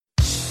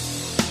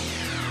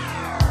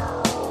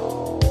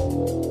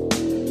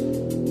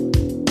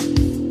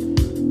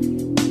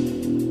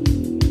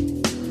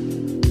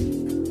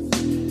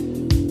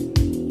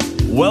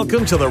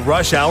Welcome to the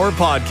Rush Hour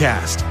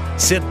Podcast.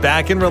 Sit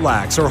back and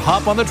relax or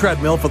hop on the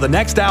treadmill for the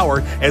next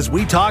hour as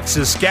we talk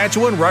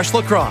Saskatchewan Rush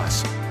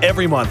Lacrosse.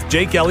 Every month,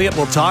 Jake Elliott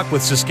will talk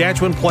with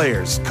Saskatchewan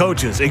players,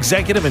 coaches,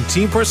 executive, and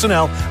team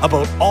personnel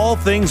about all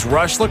things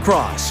Rush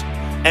Lacrosse.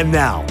 And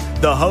now,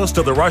 the host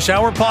of the Rush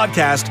Hour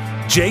Podcast,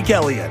 Jake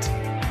Elliott.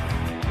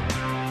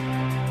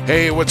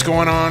 Hey, what's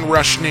going on,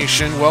 Rush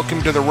Nation?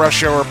 Welcome to the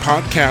Rush Hour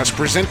Podcast,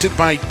 presented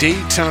by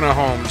Daytona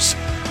Homes.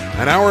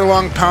 An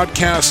hour-long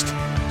podcast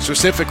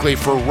specifically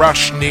for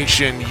Rush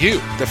Nation, you,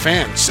 the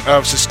fans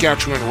of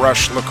Saskatchewan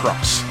Rush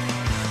Lacrosse.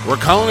 We're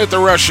calling it the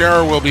Rush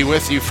Hour. We'll be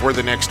with you for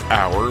the next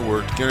hour.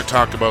 We're going to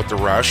talk about the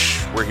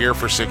Rush. We're here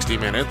for 60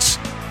 minutes.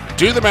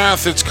 Do the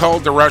math. It's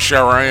called the Rush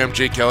Hour. I am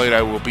Jake Elliott.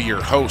 I will be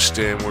your host,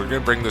 and we're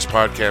going to bring this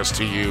podcast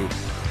to you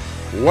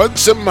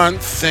once a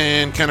month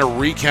and kind of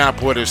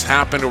recap what has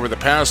happened over the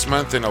past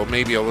month and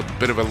maybe a little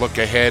bit of a look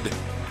ahead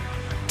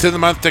to the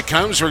month that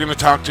comes. We're going to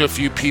talk to a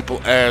few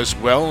people as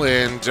well,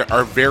 and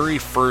our very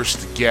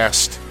first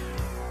guest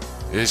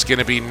is going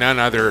to be none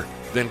other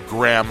than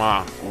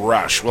Grandma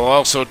Rush. We'll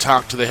also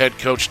talk to the head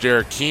coach,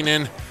 Derek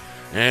Keenan,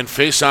 and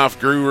face-off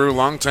guru,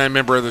 longtime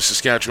member of the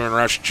Saskatchewan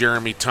Rush,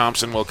 Jeremy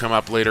Thompson, will come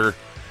up later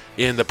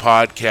in the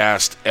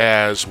podcast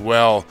as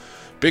well.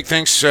 Big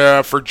thanks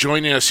for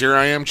joining us here.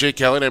 I am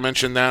Jake Elliott. I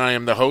mentioned that I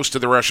am the host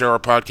of the Rush Hour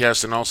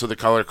Podcast and also the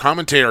color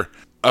commentator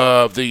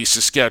of the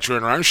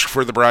Saskatchewan Rush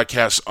for the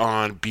broadcast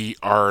on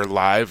BR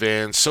Live,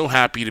 and so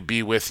happy to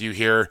be with you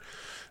here.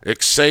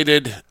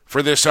 Excited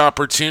for this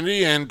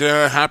opportunity and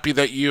happy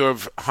that you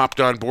have hopped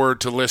on board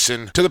to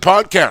listen to the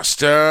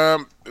podcast.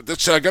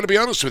 I got to be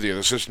honest with you,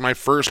 this is my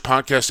first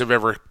podcast I've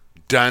ever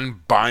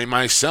done by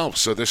myself,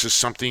 so this is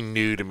something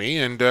new to me,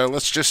 and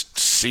let's just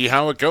see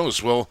how it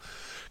goes. We'll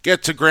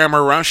get to Grandma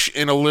Rush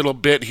in a little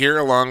bit here,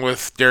 along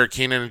with Derek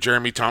Keenan and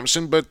Jeremy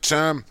Thompson, but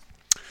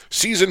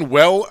season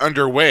well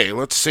underway,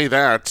 let's say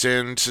that,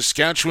 and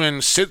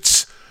Saskatchewan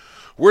sits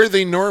where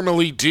they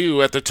normally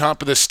do at the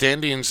top of the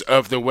standings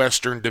of the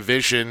Western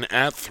Division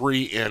at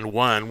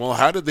 3-1. Well,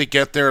 how did they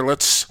get there?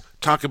 Let's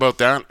talk about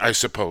that, I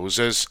suppose,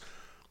 as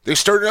they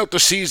started out the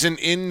season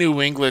in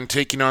New England,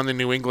 taking on the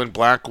New England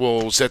Black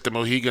Wolves at the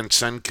Mohegan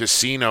Sun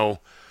Casino,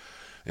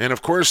 and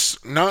of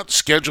course, not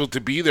scheduled to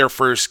be their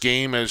first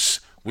game, as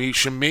we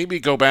should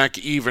maybe go back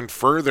even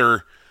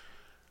further.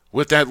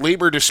 With that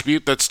labor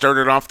dispute that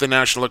started off the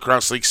National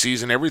Lacrosse League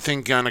season,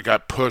 everything kind of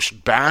got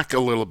pushed back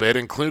a little bit,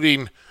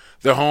 including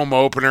the home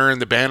opener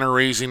and the banner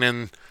raising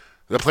and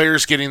the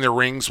players getting their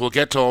rings. We'll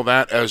get to all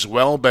that as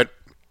well, but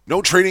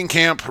no training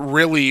camp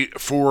really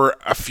for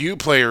a few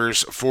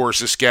players for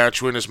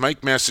Saskatchewan, as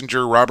Mike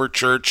Messenger, Robert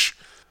Church,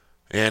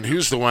 and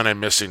who's the one I'm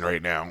missing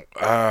right now?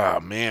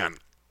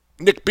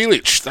 Nick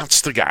Bielich,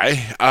 that's the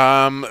guy,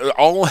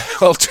 all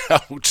held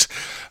out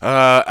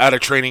at a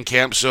training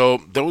camp, so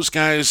those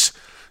guys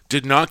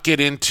did not get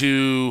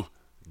into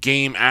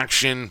game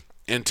action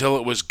until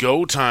it was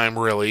go time,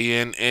 really.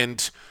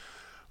 And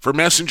for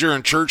Messenger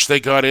and Church, they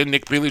got in.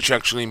 Nick Bielich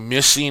actually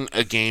missing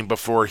a game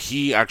before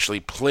he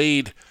actually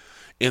played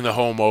in the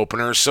home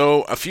opener.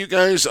 So a few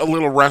guys a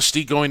little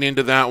rusty going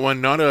into that one.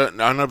 Not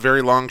a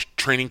very long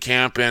training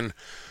camp. And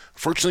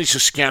fortunately,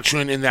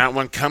 Saskatchewan in that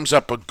one comes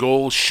up a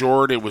goal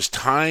short. It was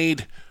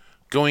tied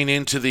going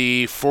into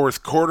the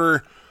fourth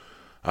quarter.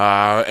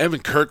 Evan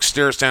Kirk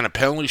stares down a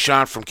penalty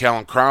shot from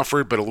Callum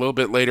Crawford, but a little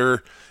bit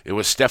later, it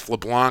was Steph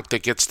LeBlanc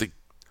that gets the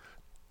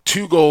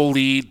 2-goal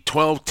lead,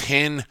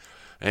 12-10,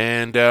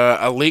 and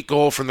a late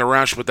goal from the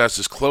Rush, but that's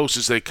as close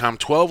as they come.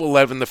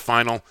 12-11 the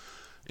final,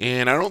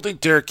 and I don't think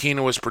Derek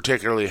Keenan was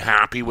particularly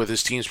happy with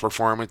his team's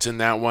performance in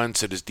that one,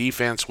 said his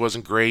defense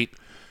wasn't great,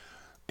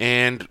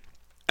 and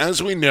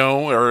as we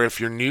know, or if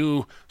you're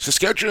new,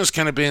 Saskatchewan has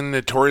kind of been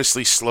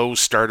notoriously slow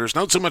starters,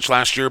 not so much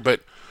last year,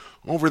 but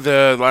over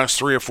the last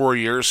 3 or 4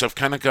 years, have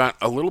kind of got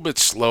a little bit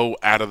slow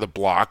out of the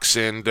blocks,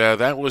 and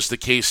that was the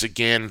case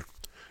again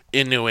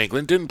in New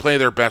England. Didn't play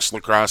their best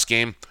lacrosse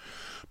game,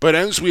 but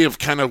as we have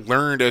kind of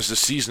learned as the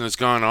season has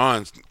gone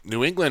on,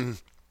 New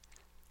England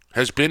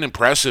has been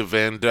impressive,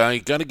 and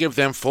you got to give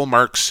them full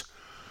marks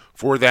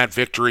for that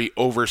victory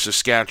over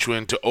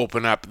Saskatchewan to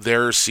open up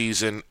their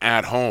season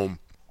at home.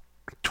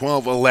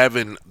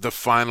 12-11 the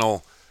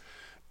final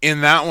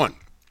in that one.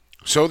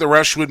 So the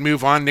Rush would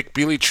move on. Nick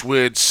Bielich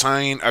would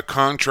sign a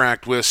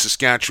contract with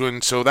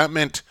Saskatchewan. So that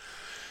meant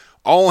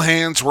all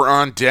hands were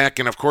on deck.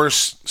 And, of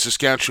course,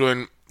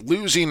 Saskatchewan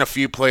losing a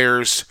few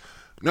players,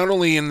 not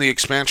only in the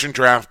expansion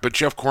draft, but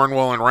Jeff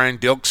Cornwall and Ryan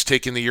Dilks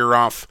taking the year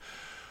off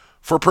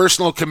for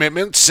personal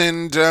commitments.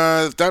 And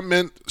that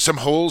meant some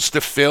holes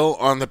to fill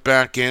on the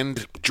back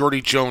end.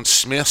 Jordy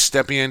Jones-Smith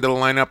stepping into the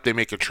lineup. They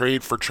make a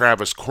trade for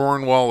Travis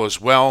Cornwall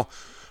as well.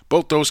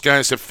 Both those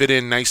guys have fit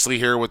in nicely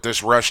here with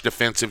this Rush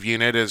defensive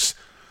unit, as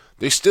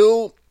they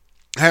still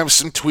have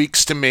some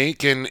tweaks to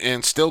make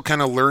and still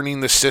kind of learning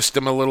the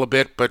system a little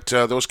bit, but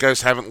those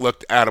guys haven't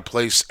looked out of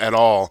place at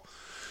all.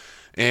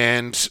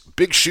 And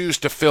big shoes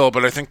to fill,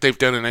 but I think they've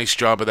done a nice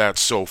job of that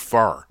so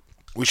far.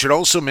 We should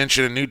also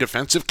mention a new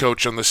defensive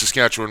coach on the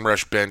Saskatchewan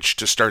Rush bench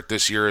to start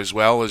this year as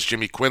well, as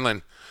Jimmy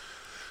Quinlan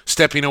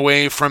stepping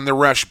away from the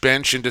Rush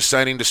bench and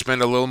deciding to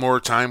spend a little more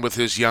time with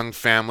his young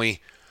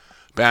family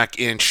back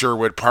in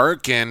Sherwood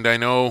Park. And I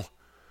know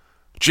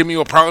Jimmy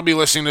will probably be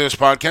listening to this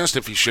podcast.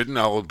 If he shouldn't,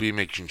 I'll be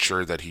making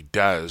sure that he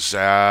does.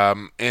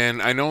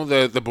 And I know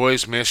the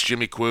boys miss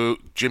Jimmy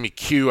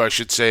Q, I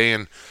should say,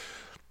 and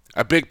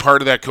a big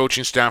part of that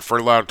coaching staff for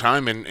a lot of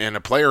time, and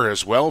a player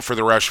as well for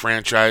the Rush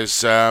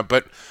franchise.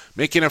 But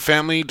making a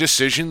family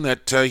decision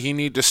that he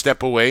need to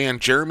step away, and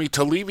Jeremy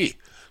Talevi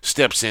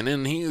steps in,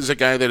 and he is a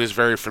guy that is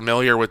very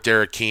familiar with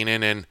Derek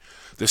Keenan and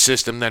the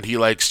system that he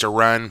likes to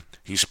run.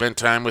 He spent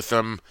time with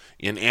them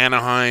in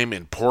Anaheim,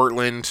 in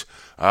Portland,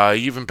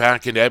 even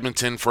back in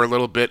Edmonton for a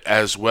little bit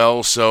as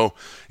well. So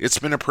it's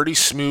been a pretty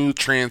smooth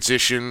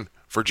transition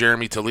for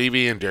Jeremy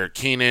Talevi and Derek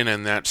Keenan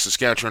and that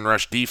Saskatchewan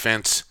Rush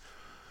defense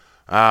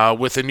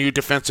with a new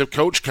defensive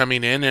coach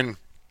coming in. And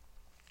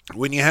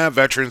when you have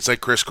veterans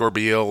like Chris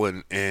Corbeil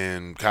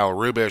and Kyle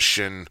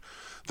Rubish, and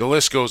the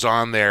list goes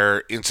on there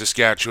in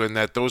Saskatchewan,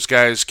 that those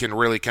guys can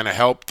really kind of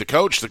help the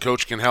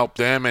coach can help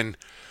them, and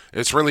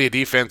it's really a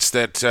defense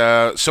that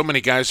so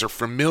many guys are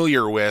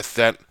familiar with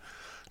that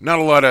not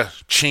a lot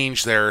of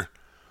change there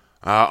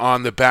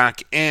on the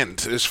back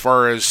end as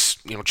far as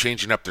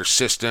changing up their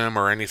system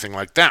or anything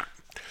like that.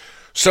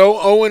 So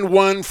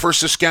 0-1 for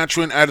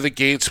Saskatchewan out of the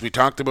gates. We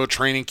talked about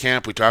training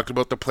camp. We talked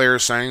about the player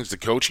signings, the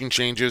coaching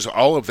changes,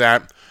 all of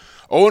that.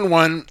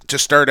 0-1 to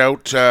start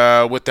out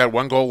with that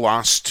 1-goal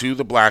loss to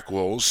the Black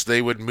Wolves.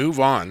 They would move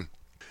on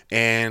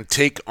and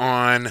take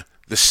on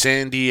the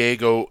San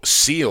Diego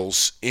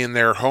Seals in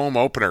their home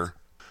opener.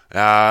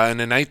 And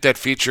a night that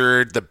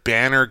featured the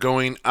banner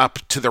going up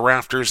to the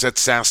rafters at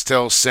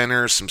SaskTel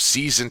Center, some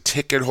season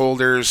ticket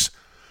holders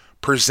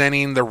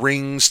presenting the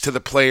rings to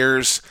the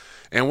players.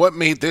 And what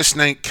made this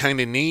night kind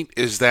of neat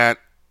is that,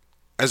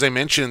 as I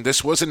mentioned,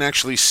 this wasn't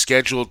actually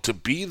scheduled to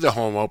be the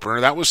home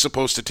opener. That was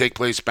supposed to take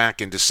place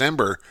back in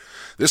December.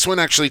 This one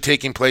actually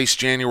taking place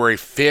January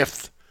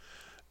 5th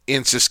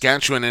in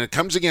Saskatchewan, and it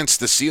comes against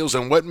the Seals.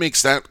 And what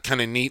makes that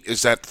kind of neat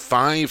is that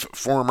 5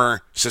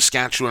 former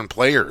Saskatchewan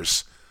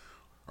players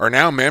are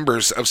now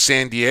members of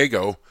San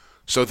Diego,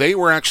 so they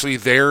were actually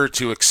there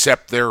to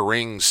accept their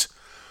rings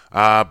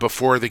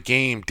before the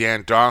game.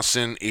 Dan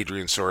Dawson,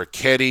 Adrian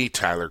Soroketti,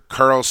 Tyler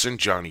Carlson,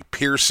 Johnny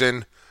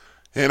Pearson,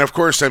 and of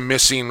course I'm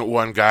missing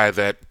one guy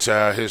that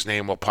his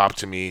name will pop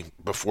to me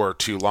before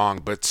too long,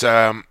 but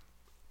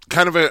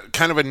kind of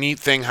a neat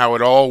thing how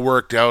it all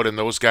worked out, and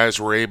those guys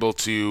were able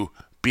to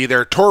be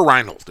there. Tor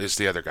Reinhold is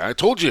the other guy. I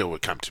told you it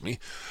would come to me.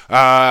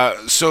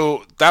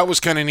 So that was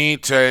kind of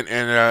neat and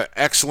an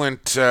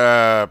excellent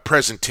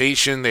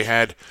presentation. They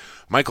had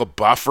Michael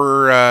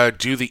Buffer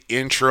do the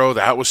intro.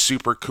 That was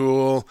super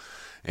cool.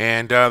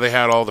 And they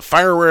had all the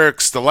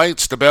fireworks, the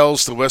lights, the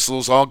bells, the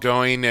whistles all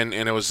going. And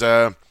it was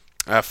a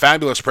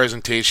fabulous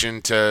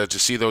presentation to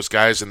see those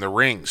guys in the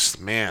rings.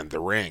 Man, the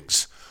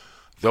rings.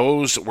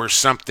 Those were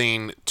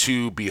something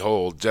to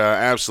behold.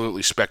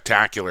 Absolutely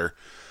spectacular.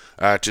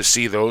 To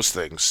see those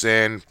things.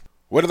 And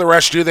what do the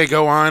Rush do? They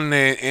go on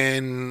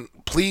and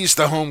please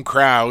the home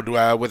crowd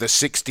with a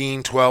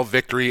 16-12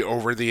 victory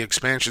over the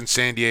expansion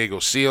San Diego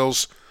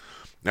Seals.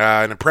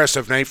 An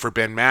impressive night for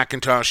Ben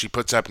McIntosh. He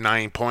puts up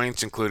 9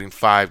 points, including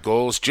 5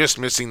 goals, just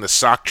missing the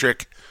sock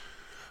trick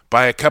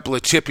by a couple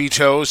of tippy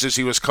toes as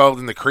he was called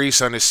in the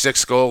crease on his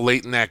 6th goal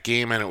late in that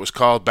game, and it was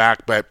called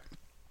back. But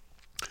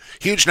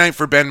huge night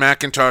for Ben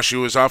McIntosh,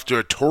 who was off to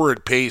a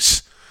torrid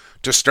pace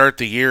to start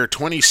the year.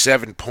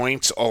 27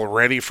 points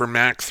already for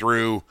Mac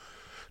through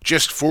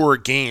just 4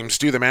 games.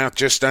 Do the math,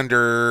 just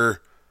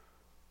under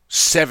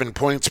 7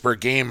 points per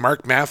game.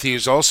 Mark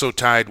Matthews also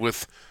tied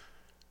with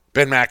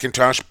Ben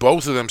McIntosh,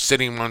 both of them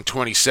sitting on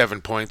 27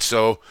 points.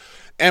 So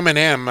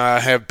M&M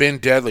have been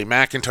deadly.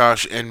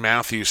 McIntosh and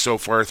Matthews so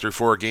far through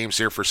 4 games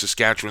here for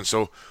Saskatchewan.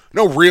 So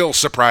no real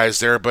surprise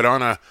there, but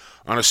on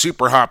a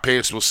super hot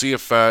pace. We'll see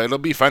if it'll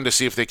be fun to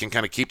see if they can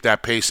kind of keep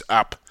that pace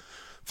up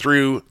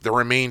through the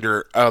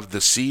remainder of the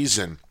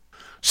season.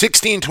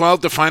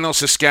 16-12 to final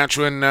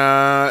Saskatchewan.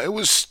 It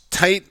was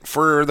tight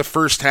for the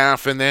first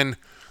half, and then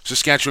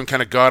Saskatchewan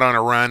kind of got on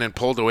a run and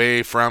pulled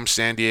away from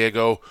San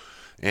Diego,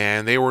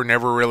 and they were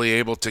never really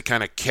able to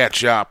kind of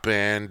catch up.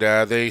 And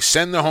they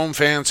send the home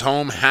fans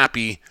home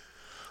happy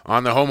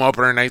on the home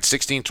opener night,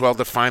 16-12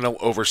 to final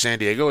over San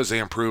Diego, as they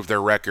improve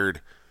their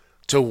record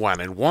to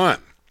 1-1.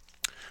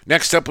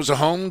 Next up was a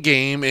home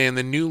game and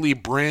the newly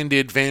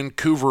branded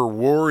Vancouver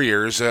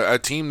Warriors, a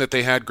team that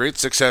they had great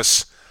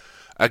success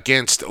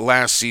against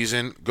last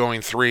season,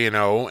 going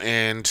 3-0,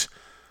 and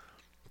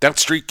that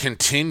streak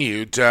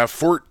continued.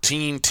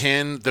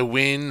 14-10 the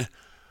win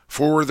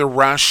for the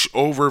Rush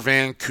over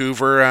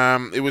Vancouver.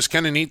 It was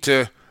kind of neat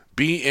to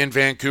be in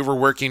Vancouver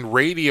working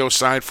radio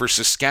side for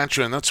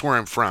Saskatchewan. That's where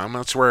I'm from.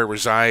 That's where I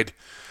reside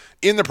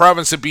in the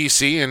province of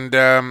BC, and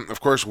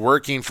of course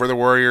working for the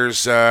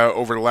Warriors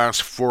over the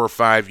last 4 or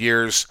 5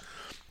 years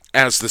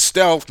as the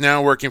Stealth,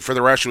 now working for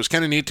the Rush. It was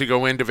kind of neat to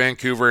go into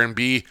Vancouver and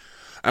be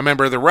a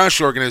member of the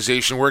Rush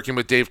organization, working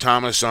with Dave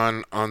Thomas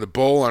on the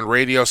Bull on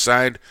radio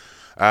side.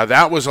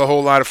 That was a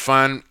whole lot of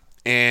fun,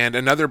 and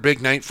another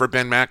big night for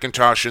Ben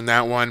McIntosh in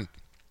that one.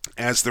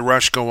 as the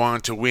Rush go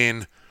on to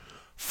win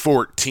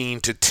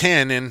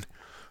 14-10. And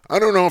I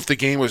don't know if the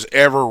game was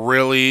ever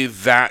really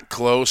that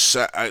close.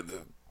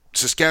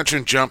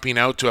 Saskatchewan jumping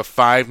out to a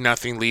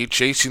 5-0 lead,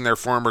 chasing their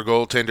former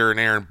goaltender in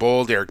Aaron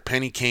Bold. Eric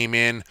Penny came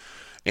in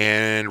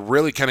and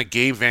really kind of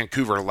gave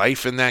Vancouver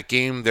life in that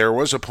game. There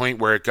was a point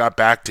where it got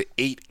back to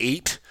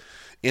 8-8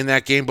 in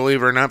that game,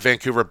 believe it or not.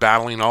 Vancouver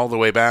battling all the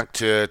way back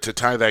to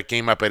tie that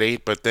game up at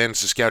 8, but then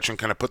Saskatchewan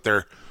kind of put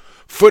their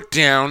foot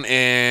down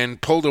and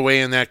pulled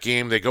away in that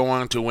game. They go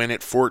on to win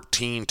it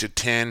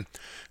 14-10.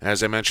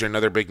 As I mentioned,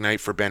 another big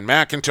night for Ben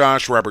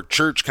McIntosh. Robert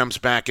Church comes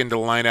back into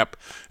the lineup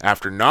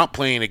after not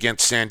playing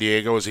against San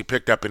Diego as he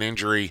picked up an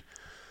injury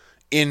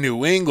in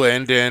New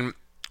England. And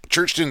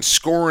Church didn't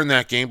score in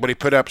that game, but he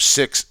put up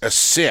 6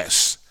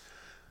 assists.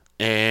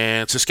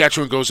 And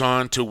Saskatchewan goes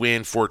on to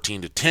win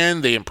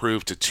 14-10. They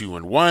improve to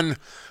 2-1,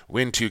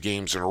 win 2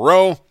 games in a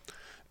row.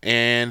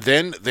 And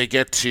then they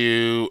get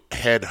to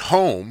head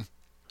home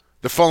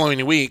the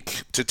following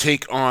week to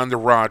take on the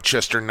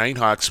Rochester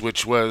Nighthawks,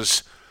 which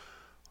was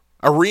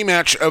a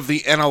rematch of the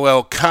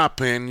NLL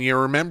Cup. And you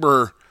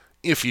remember,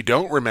 if you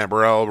don't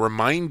remember, I'll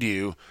remind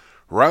you,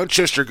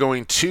 Rochester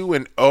going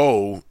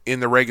 2-0 in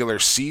the regular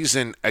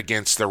season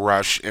against the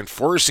Rush and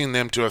forcing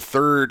them to a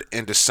third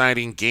and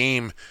deciding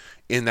game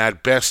in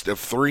that best of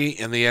 3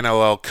 in the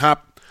NLL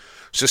Cup.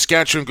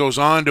 Saskatchewan goes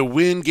on to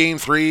win Game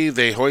 3.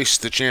 They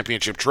hoist the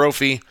championship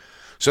trophy.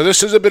 So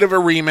this is a bit of a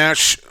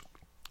rematch.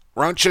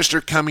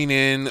 Rochester coming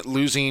in,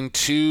 losing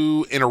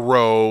 2 in a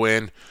row,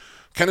 and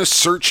kind of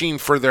searching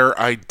for their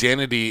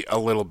identity a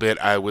little bit,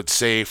 I would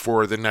say,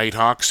 for the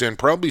Nighthawks, and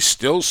probably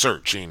still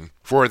searching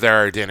for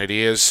their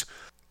identity. Is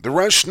the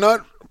Rush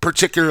not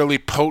particularly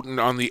potent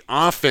on the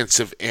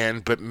offensive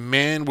end, but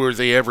man, were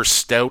they ever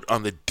stout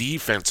on the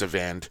defensive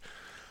end.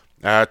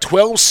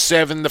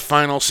 12-7 the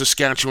final,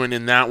 Saskatchewan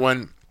in that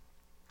one.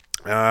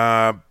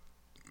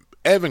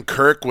 Evan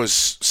Kirk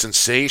was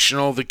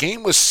sensational. The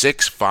game was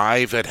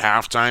 6-5 at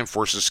halftime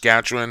for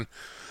Saskatchewan.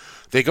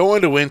 They go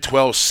on to win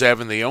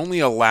 12-7. They only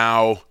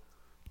allow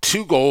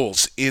 2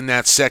 goals in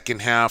that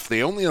second half.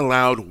 They only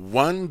allowed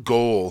 1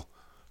 goal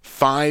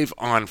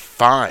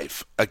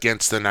 5-on-5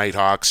 against the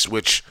Nighthawks,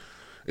 which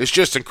is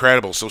just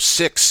incredible. So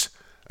 6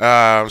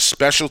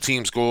 special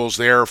teams goals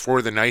there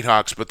for the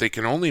Nighthawks, but they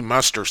can only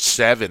muster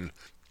 7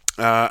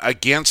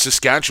 against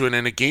Saskatchewan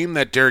in a game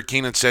that Derek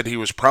Keenan said he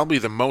was probably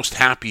the most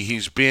happy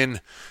he's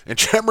been. And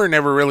Tremor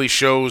never really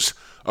shows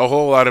a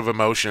whole lot of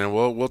emotion, and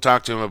we'll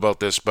talk to him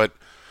about this, but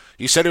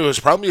he said he was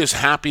probably as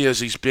happy as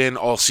he's been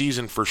all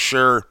season for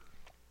sure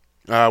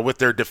with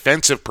their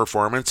defensive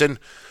performance. And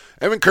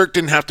Evan Kirk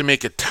didn't have to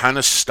make a ton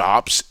of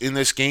stops in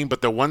this game,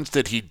 but the ones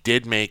that he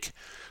did make,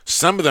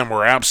 some of them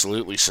were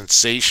absolutely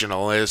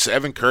sensational. As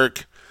Evan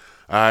Kirk,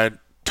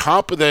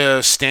 top of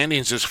the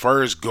standings as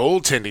far as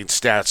goaltending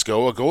stats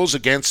go, a goals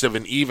against of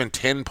an even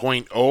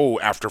 10.0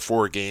 after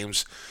 4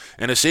 games,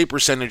 and a save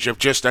percentage of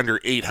just under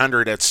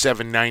 800 at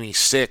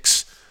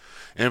 796.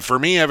 And for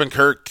me, Evan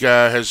Kirk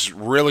has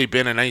really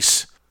been a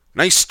nice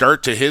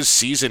start to his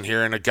season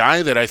here, and a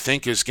guy that I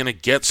think is going to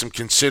get some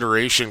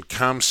consideration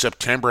come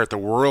September at the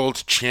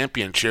World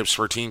Championships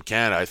for Team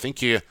Canada. I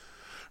think you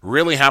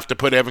really have to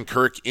put Evan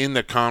Kirk in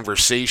the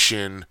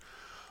conversation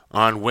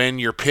on when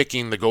you're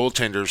picking the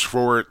goaltenders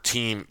for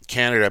Team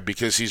Canada,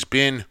 because he's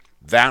been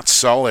that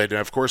solid,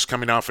 and of course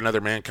coming off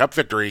another Mann Cup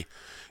victory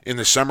in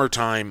the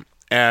summertime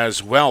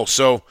as well.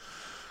 So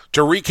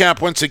to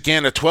recap once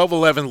again, a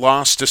 12-11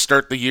 loss to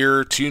start the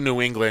year to New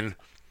England.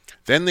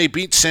 Then they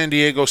beat San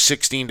Diego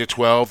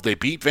 16-12. They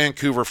beat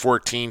Vancouver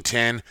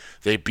 14-10.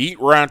 They beat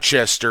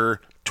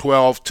Rochester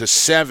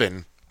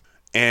 12-7.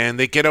 And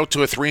they get out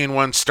to a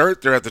 3-1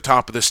 start. They're at the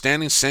top of the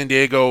standings. San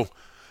Diego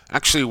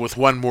actually with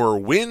one more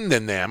win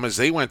than them, as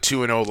they went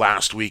 2-0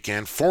 last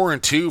weekend.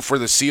 4-2 for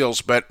the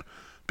Seals, but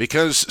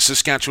because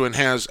Saskatchewan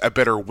has a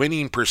better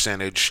winning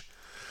percentage,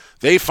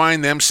 they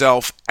find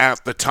themselves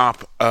at the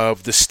top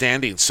of the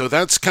standings. So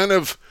that's kind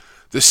of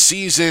the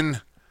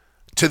season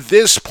to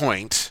this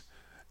point,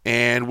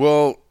 and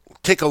we'll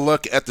take a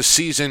look at the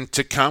season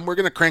to come. We're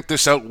going to crank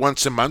this out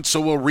once a month, so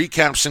we'll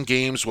recap some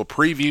games, we'll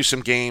preview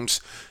some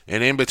games,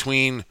 and in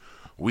between,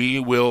 we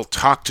will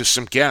talk to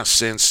some guests.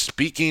 And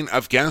speaking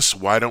of guests,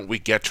 why don't we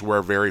get to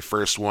our very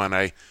first one?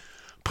 I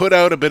put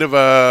out a bit of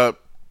a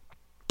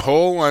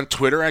poll on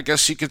Twitter, I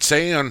guess you could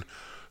say, on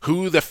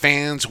who the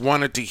fans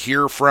wanted to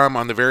hear from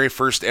on the very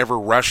first ever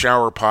Rush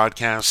Hour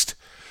podcast.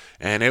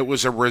 And it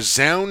was a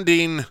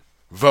resounding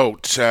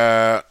vote,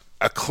 a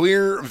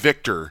clear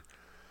victor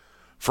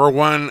for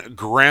one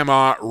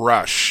Grandma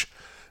Rush.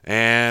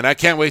 And I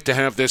can't wait to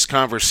have this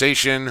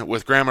conversation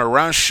with Grandma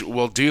Rush.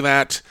 We'll do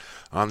that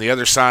on the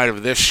other side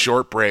of this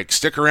short break.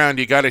 Stick around.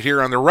 You got it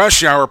here on the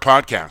Rush Hour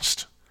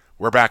podcast.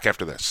 We're back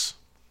after this.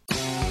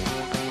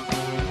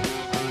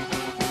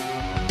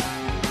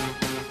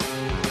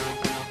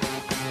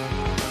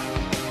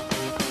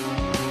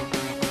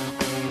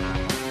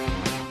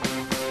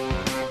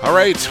 All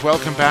right,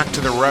 welcome back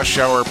to the Rush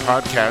Hour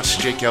podcast.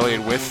 Jake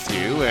Elliott with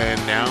you, and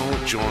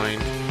now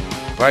joined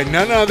by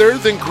none other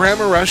than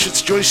Grandma Rush.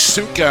 It's Joyce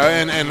Souka,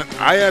 and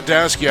I had to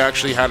ask you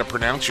actually how to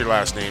pronounce your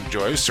last name,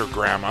 Joyce, or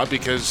Grandma,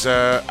 because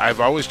I've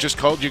always just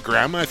called you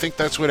Grandma. I think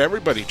that's what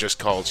everybody just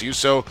calls you,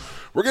 so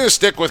we're going to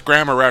stick with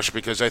Grandma Rush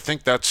because I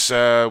think that's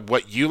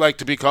what you like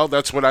to be called.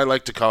 That's what I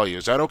like to call you.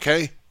 Is that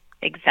okay?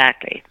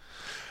 Exactly.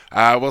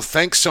 Well,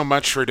 thanks so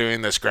much for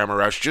doing this, Grandma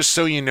Rush. Just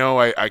so you know,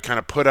 I kind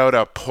of put out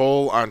a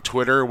poll on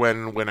Twitter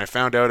when I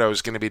found out I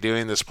was going to be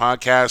doing this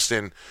podcast,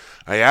 and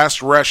I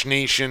asked Rush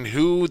Nation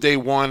who they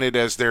wanted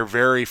as their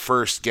very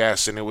first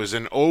guest, and it was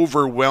an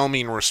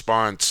overwhelming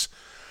response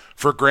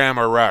for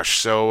Grandma Rush.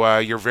 So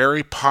you're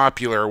very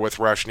popular with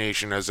Rush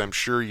Nation, as I'm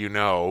sure you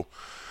know.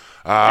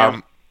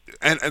 And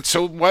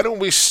so why don't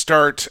we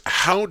start,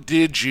 how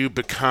did you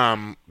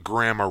become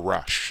Grandma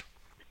Rush?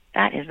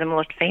 That is the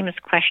most famous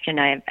question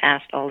I have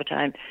asked all the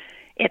time.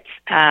 It's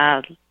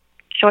a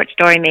short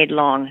story made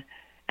long.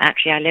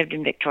 Actually, I lived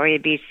in Victoria,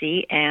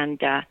 BC, and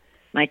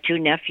my two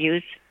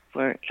nephews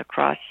were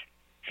lacrosse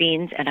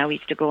fiends, and I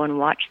used to go and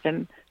watch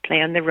them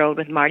play on the road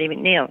with Marty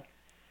McNeil.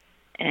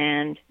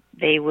 And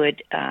they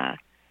would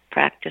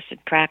practice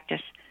and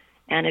practice,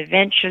 and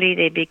eventually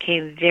they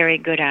became very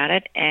good at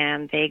it,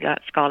 and they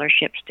got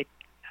scholarships to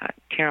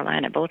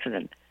Carolina, both of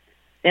them.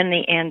 Then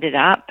they ended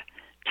up,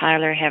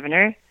 Tyler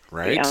Hevener,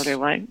 right, the elder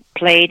one,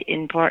 played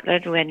in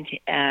Portland when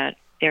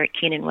Derek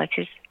Keenan was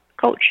his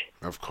coach.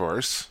 Of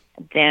course.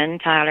 Then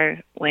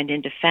Tyler went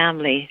into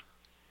family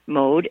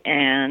mode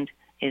and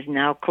is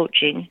now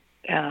coaching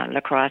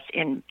lacrosse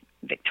in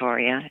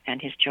Victoria, and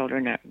his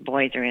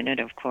boys are in it,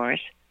 of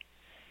course.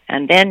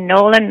 And then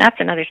Nolan, that's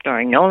another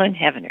story. Nolan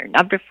Hevener,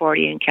 number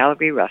 40 in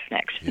Calgary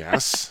Roughnecks.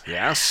 Yes,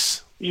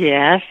 yes.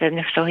 Yes, and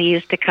so he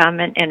used to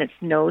come, and it's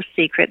no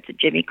secret that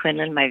Jimmy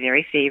Quinlan, my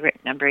very favorite,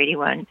 number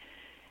 81,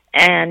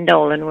 and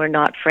Nolan were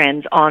not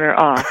friends on or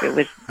off. It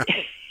was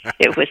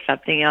it was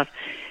something else.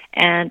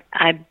 And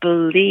I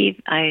believe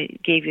I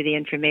gave you the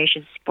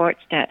information.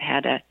 Sportsnet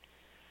had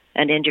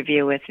an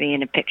interview with me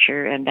and a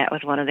picture, and that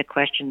was one of the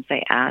questions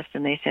they asked.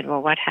 And they said,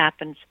 well, what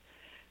happens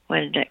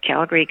when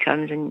Calgary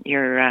comes and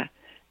your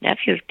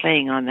nephew's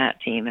playing on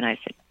that team? And I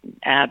said,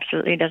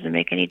 absolutely doesn't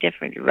make any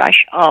difference.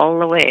 Rush all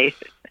the way.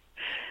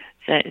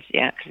 So,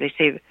 yeah, because they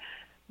say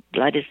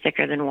blood is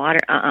thicker than water.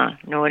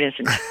 No, it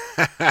isn't.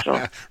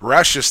 So,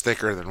 Rush is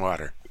thicker than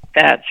water.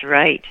 That's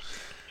right.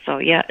 So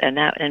yeah,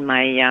 and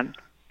my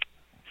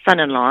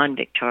son-in-law in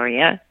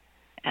Victoria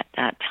at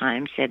that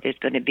time said there's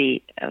going to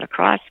be a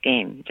lacrosse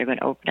game. They're going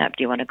to open up.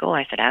 Do you want to go?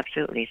 I said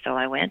absolutely. So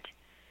I went,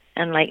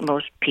 and like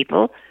most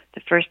people,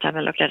 the first time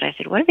I looked at it, I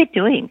said, what are they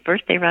doing?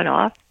 First they run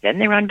off, then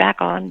they run back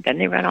on, then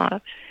they run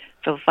off.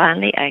 So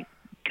finally I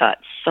got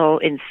so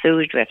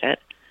enthused with it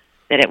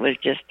that it was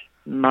just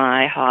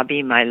my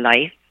hobby, my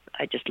life.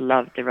 I just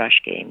loved the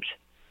Rush games.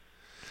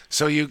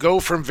 So you go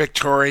from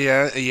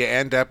Victoria, you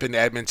end up in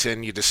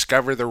Edmonton, you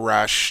discover the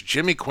Rush.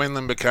 Jimmy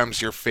Quinlan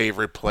becomes your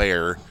favorite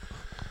player.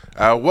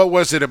 What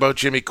was it about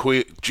Jimmy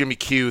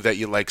Q that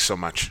you like so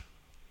much?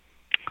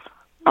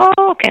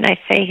 Oh, can I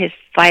say his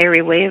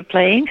fiery way of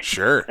playing?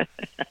 Sure.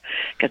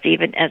 Because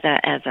even as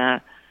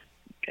a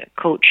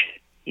coach,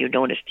 you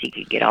noticed he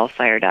could get all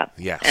fired up.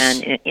 Yes.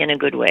 And in a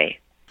good way.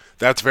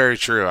 That's very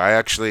true. I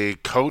actually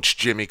coached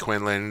Jimmy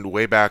Quinlan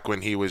way back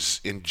when he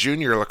was in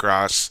junior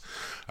lacrosse,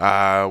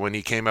 when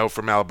he came out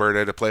from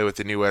Alberta to play with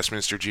the New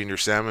Westminster Junior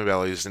Salmon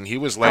Bellies, and he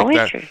was like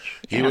that.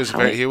 He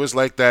was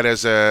like that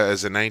as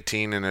a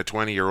 19 and a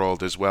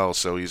 20-year-old as well.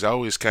 So he's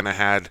always kind of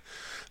had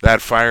that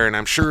fire, and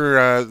I'm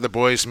sure the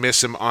boys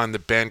miss him on the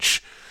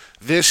bench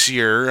this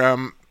year.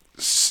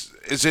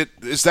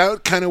 Is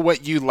that kind of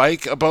what you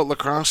like about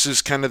lacrosse?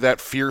 Is kind of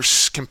that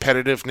fierce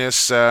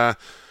competitiveness?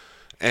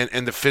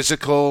 And the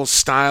physical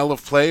style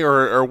of play,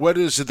 or what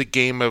is the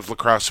game of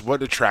lacrosse?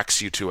 What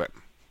attracts you to it?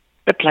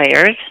 The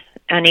players,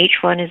 and each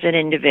one is an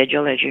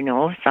individual, as you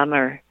know. Some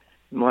are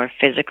more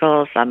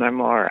physical, some are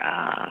more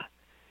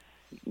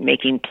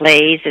making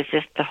plays. It's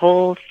just the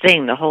whole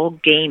thing, the whole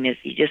game is,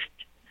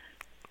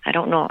 I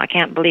don't know, I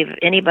can't believe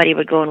anybody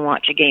would go and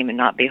watch a game and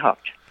not be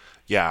hooked.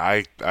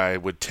 Yeah, I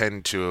would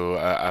tend to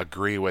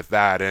agree with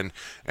that. And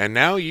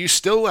now you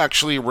still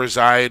actually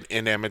reside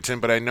in Edmonton,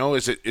 but I know,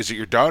 is it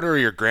your daughter or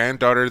your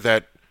granddaughter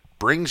that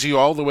brings you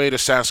all the way to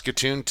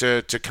Saskatoon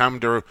to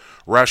come to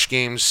Rush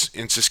games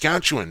in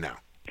Saskatchewan now?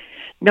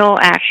 No,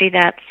 actually,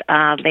 that's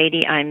a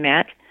lady I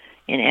met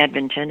in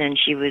Edmonton, and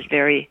she was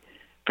very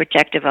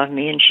protective of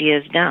me, and she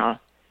is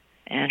now.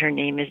 And her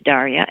name is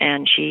Daria,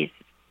 and she's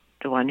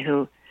the one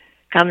who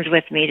comes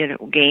with me to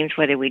the games,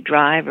 whether we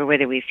drive or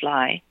whether we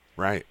fly.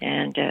 Right.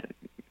 And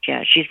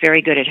yeah, she's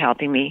very good at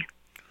helping me.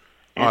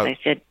 As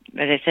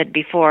I said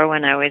before,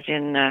 when I was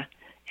in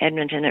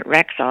Edmonton at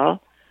Rexall,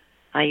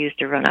 I used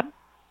to run up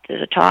to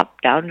the top,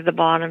 down to the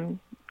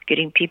bottom,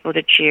 getting people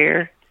to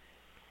cheer.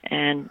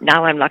 And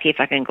now I'm lucky if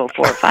I can go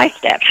 4 or 5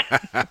 steps.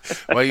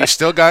 Well, you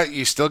still got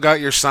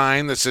your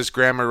sign that says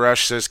Grandma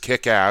Rush says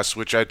kick ass,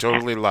 which I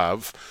totally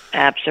love.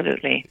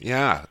 Absolutely.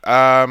 Yeah.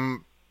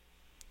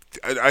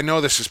 I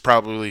know this is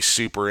probably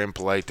super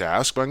impolite to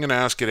ask, but I'm going to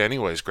ask it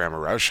anyways, Grandma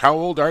Rush. How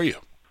old are you?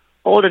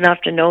 Old enough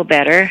to know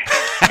better.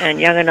 and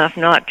young enough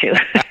not to.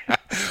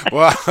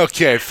 Well,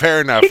 okay,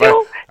 fair enough.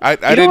 I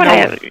didn't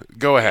know.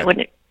 Go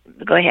ahead.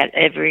 Go ahead.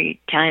 Every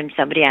time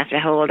somebody asked me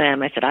how old I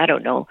am, I said, I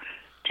don't know.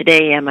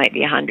 Today I might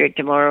be 100,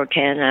 tomorrow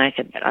 10. And I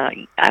said,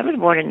 I was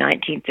born in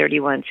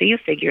 1931, so you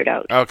figure it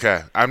out.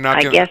 Okay. I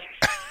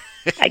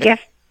guess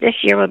this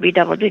year will be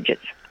double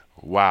digits.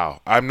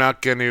 Wow. I'm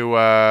not going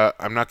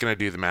to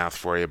do the math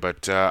for you,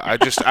 but I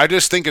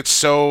just think it's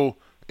so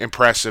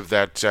impressive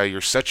that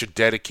you're such a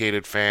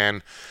dedicated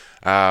fan,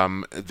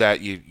 that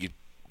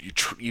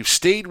you've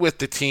stayed with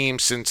the team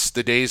since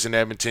the days in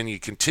Edmonton. You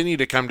continue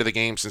to come to the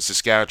games in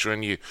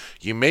Saskatchewan.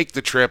 You make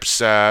the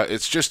trips.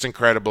 It's just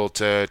incredible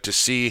to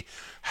see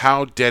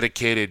how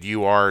dedicated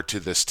you are to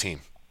this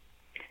team.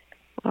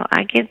 Well,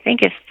 I can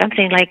think it's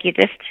something like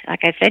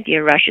like I said,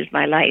 Rush is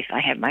my life. I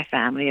have my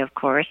family, of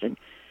course,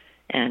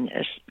 and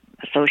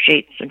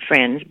associates and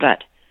friends,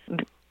 but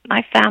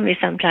my family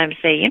sometimes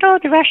say,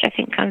 the Rush, I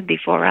think, comes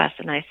before us.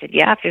 And I said,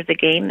 yeah, if there's a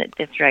game,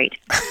 that's right.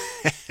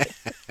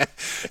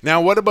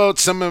 Now, what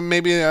about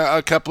maybe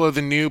a couple of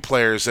the new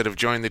players that have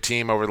joined the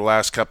team over the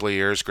last couple of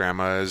years,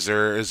 Grandma? Is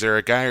there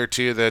a guy or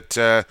two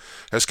that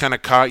has kind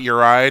of caught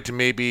your eye to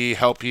maybe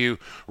help you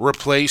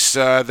replace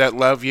that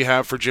love you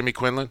have for Jimmy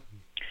Quinlan?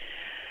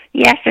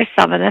 Yes, there's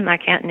some of them. I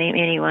can't name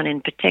anyone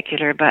in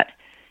particular, but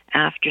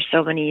after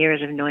so many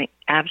years of knowing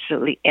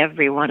absolutely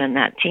everyone on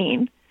that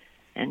team,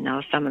 and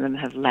now some of them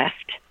have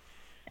left,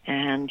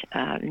 and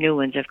new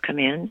ones have come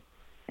in,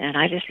 and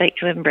I just like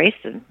to embrace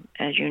them,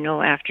 as you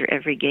know, after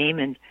every game.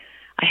 And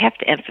I have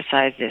to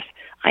emphasize this.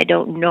 I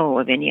don't know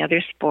of any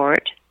other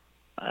sport,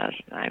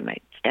 I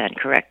might stand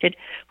corrected,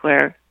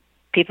 where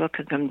people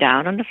can come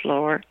down on the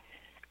floor,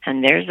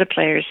 and there's the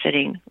players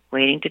sitting,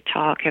 waiting to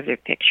talk, have their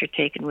picture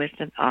taken with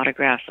them,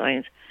 autograph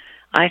signs.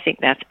 I think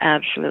that's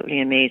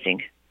absolutely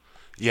amazing.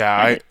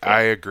 Yeah,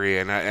 I agree,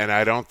 and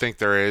I don't think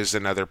there is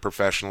another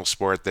professional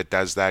sport that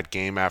does that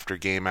game after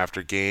game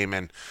after game,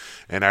 and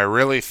I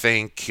really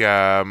think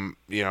the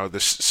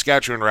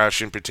Saskatchewan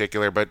Rush in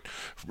particular, but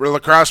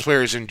lacrosse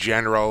players in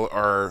general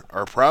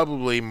are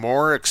probably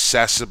more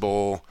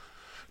accessible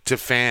to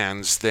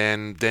fans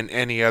than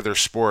any other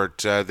sport.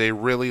 They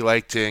really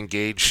like to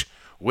engage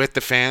with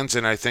the fans,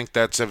 and I think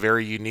that's a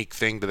very unique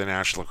thing to the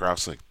National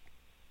Lacrosse League.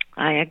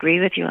 I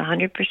agree with you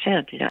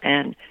 100%,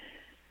 and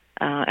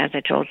as I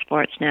told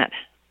Sportsnet,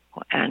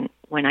 and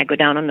when I go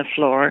down on the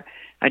floor,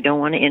 I don't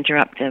want to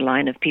interrupt the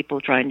line of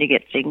people trying to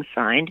get things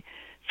signed,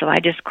 so I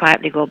just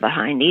quietly go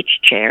behind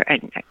each chair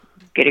and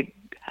get a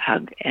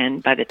hug,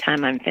 and by the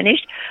time I'm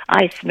finished,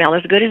 I smell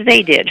as good as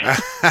they did.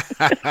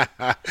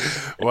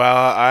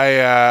 Well,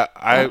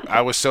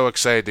 I was so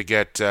excited to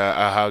get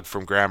a hug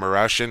from Grandma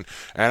Rush, and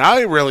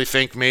I really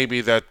think maybe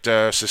that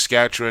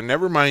Saskatchewan,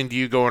 never mind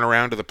you going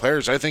around to the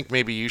players, I think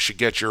maybe you should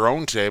get your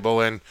own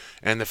table, and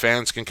the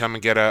fans can come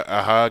and get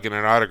a hug and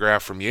an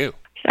autograph from you.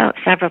 So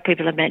several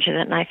people have mentioned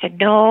it, and I said,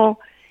 no,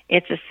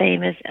 it's the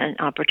same as an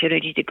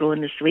opportunity to go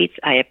in the suites.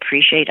 I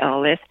appreciate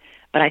all this,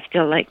 but I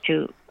still like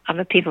to, I'm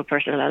a people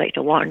person. I like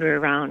to wander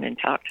around and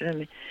talk to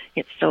them.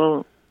 It's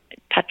so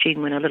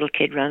touching when a little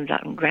kid runs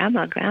out and,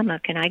 Grandma,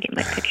 can I get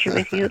my picture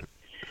with you?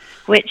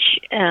 Which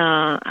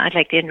I'd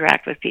like to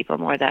interact with people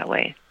more that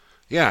way.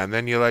 Yeah, and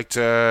then you like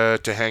to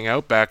hang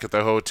out back at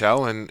the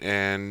hotel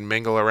and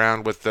mingle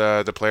around with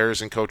the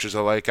players and coaches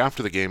alike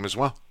after the game as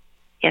well.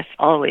 Yes,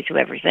 always.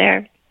 Whoever's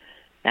there,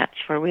 that's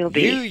where we'll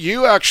be.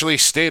 You actually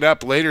stayed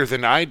up later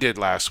than I did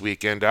last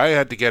weekend. I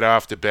had to get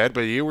off to bed,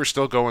 but you were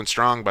still going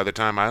strong by the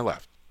time I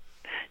left.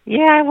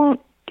 Yeah,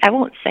 I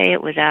won't say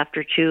it was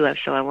after 2,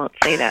 so I won't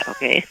say that,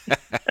 okay?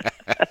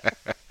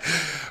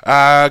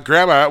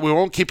 Grandma, we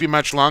won't keep you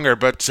much longer,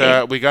 but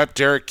we got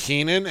Derek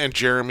Keenan and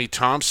Jeremy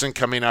Thompson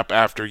coming up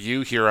after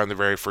you here on the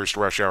very first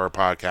Rush Hour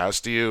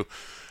podcast. Do you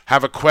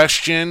have a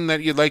question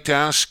that you'd like to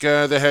ask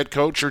the head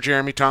coach or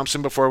Jeremy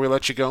Thompson before we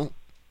let you go?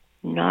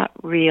 Not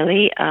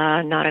really.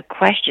 Not a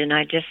question.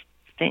 I just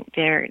think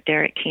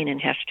Derek Keenan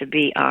has to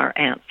be our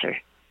answer.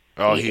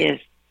 Oh,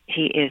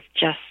 He is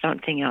just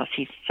something else.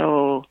 He's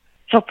so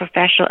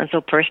professional and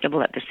so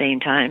personable at the same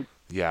time.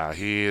 Yeah,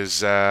 he is,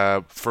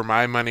 for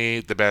my money,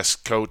 the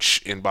best coach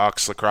in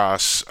box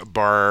lacrosse,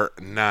 bar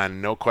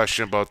none. No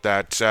question about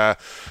that.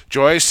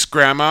 Joyce,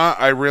 Grandma,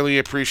 I really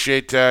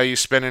appreciate you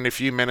spending a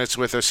few minutes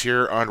with us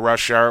here on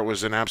Rush Hour. It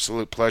was an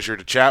absolute pleasure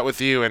to chat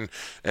with you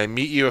and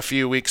meet you a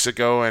few weeks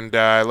ago, and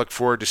I look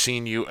forward to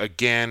seeing you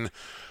again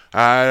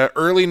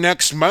early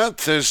next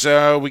month as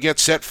we get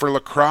set for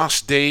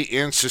Lacrosse Day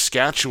in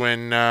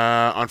Saskatchewan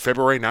on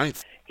February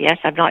 9th. Yes,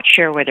 I'm not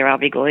sure whether I'll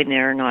be going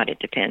there or not. It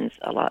depends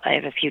a lot. I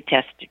have a few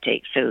tests to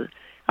take, so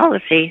I'll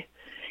see.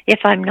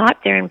 If I'm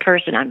not there in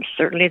person, I'm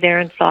certainly there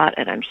in thought,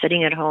 and I'm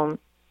sitting at home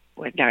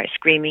with guys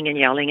screaming and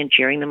yelling and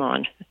cheering them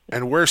on.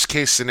 And worst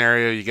case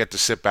scenario, you get to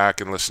sit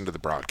back and listen to the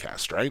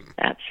broadcast, right?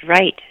 That's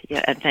right.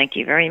 Yeah, and thank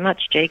you very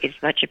much, Jake.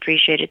 It's much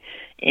appreciated.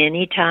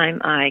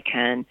 Anytime I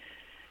can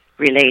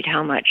relate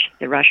how much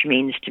the Rush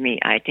means to me,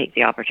 I take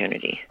the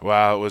opportunity.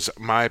 Well, it was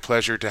my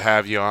pleasure to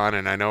have you on,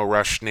 and I know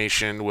Rush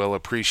Nation will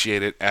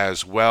appreciate it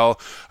as well.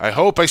 I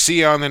hope I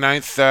see you on the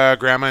 9th,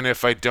 Grandma, and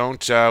if I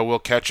don't, we'll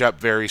catch up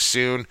very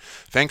soon.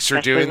 Thanks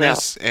for doing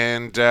this,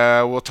 and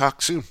we'll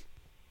talk soon.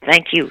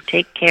 Thank you.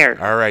 Take care.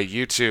 All right,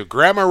 you too.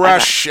 Grandma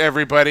Rush,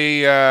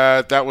 everybody.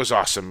 That was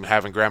awesome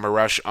having Grandma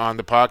Rush on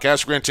the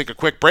podcast. We're going to take a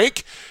quick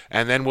break,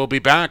 and then we'll be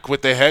back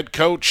with the head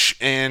coach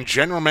and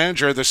general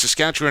manager of the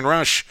Saskatchewan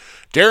Rush.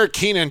 Derek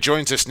Keenan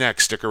joins us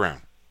next. Stick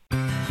around.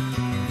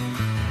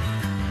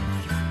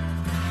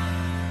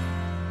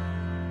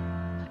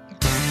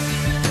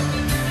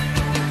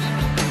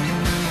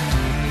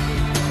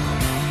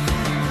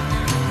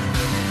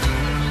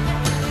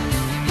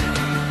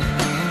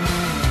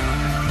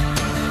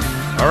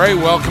 All right,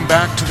 welcome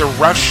back to the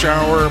Rush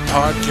Hour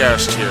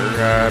podcast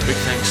here. Big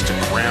thanks to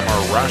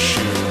Grandma Rush,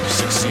 who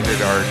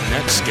succeeded our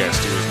next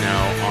guest, who is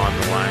now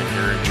on the line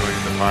here and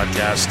joining the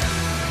podcast.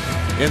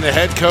 And the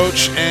head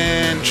coach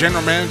and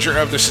general manager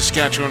of the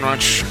Saskatchewan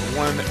Rush,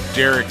 one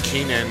Derek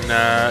Keenan.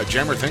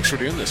 Jammer, thanks for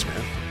doing this,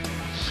 man.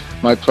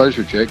 My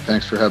pleasure, Jake.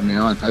 Thanks for having me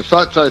on. I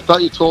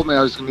thought you told me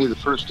I was going to be the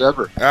first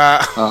ever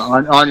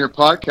on your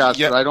podcast,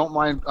 but I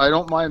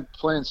don't mind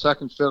playing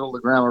second fiddle to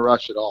Grandma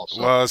Rush at all.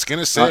 So well, I was going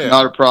to say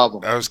not a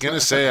problem. I was going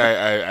to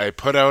say I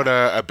put out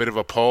a bit of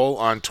a poll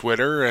on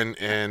Twitter,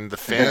 and the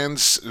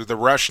fans, the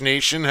Rush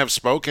Nation, have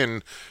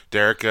spoken.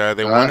 Derek,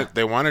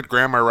 they wanted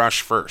Grandma Rush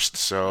first,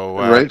 so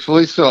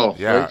rightfully so.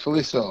 Yeah,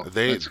 rightfully so.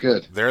 That's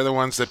good. They're the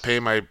ones that pay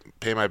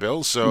my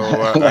bills, so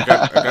I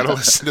got to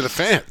listen to the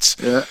fans.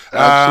 Yeah,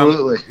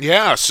 absolutely.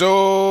 Yeah,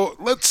 so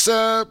let's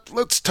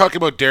talk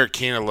about Derek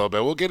Keenan a little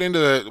bit. We'll get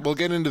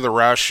into the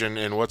Rush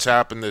and what's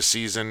happened this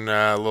season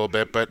a little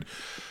bit, but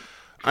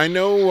I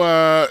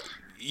know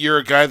you're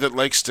a guy that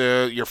likes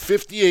to. You're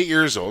 58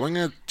 years old. I'm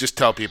gonna just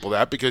tell people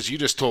that because you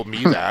just told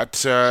me that.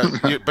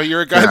 But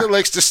you're a guy that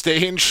likes to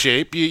stay in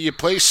shape. You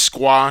play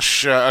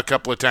squash a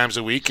couple of times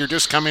a week. You're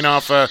just coming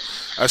off a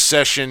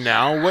session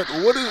now.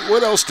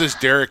 What else does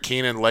Derek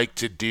Keenan like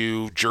to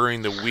do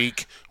during the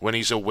week when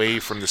he's away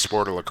from the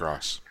sport of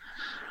lacrosse?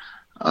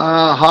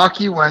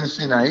 Hockey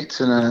Wednesday nights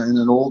in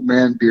an old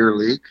man beer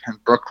league in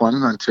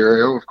Brooklyn,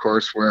 Ontario, of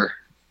course, where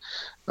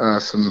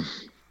some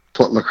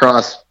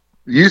lacrosse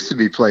used to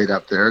be played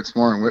up there. It's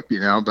more in Whitby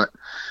now,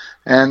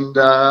 and in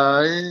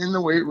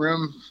the weight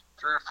room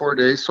 3 or 4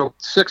 days. So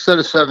 6 out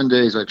of 7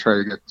 days I try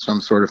to get some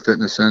sort of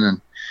fitness in,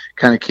 and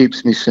kind of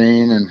keeps me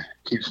sane and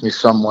keeps me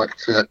somewhat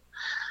fit.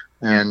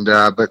 And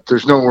but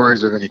there's no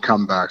worries of any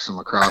comebacks in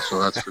lacrosse,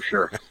 so that's for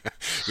sure.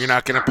 You're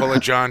not going to pull a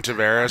John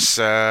Tavares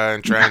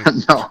and try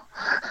and no,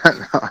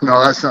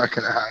 that's not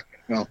going to happen.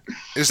 No.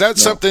 Is that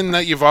something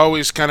that you've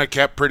always kind of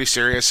kept pretty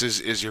serious?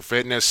 Is your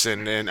fitness?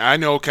 And I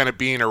know, kind of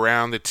being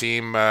around the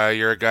team,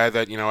 you're a guy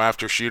that,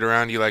 after shoot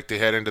around, you like to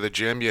head into the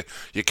gym. You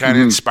kind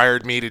of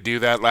inspired me to do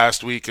that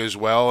last week as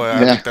well.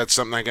 I think that's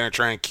something I'm going to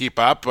try and keep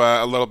up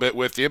a little bit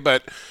with you.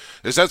 But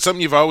is that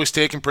something you've always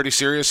taken pretty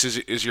serious?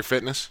 Is your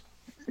fitness?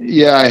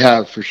 Yeah, I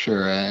have, for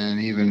sure. And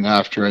even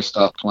after I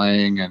stopped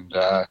playing, and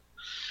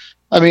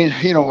I mean,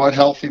 you know what?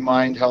 Healthy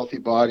mind, healthy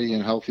body,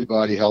 and healthy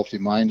body, healthy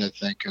mind, I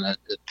think. And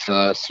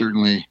it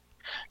certainly,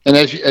 and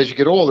as you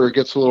get older, it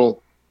gets a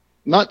little,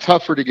 not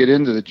tougher to get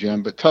into the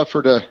gym, but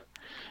tougher to,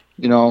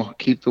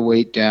 keep the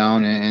weight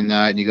down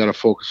and you got to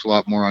focus a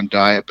lot more on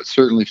diet. But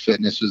certainly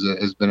fitness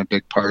has been a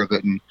big part of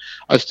it. And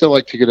I still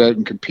like to get out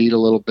and compete a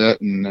little bit.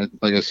 And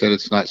like I said,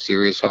 it's not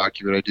serious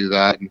hockey, but I do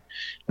that. And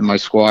my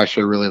squash,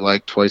 I really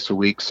like twice a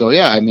week. So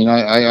yeah, I mean,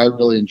 I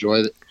really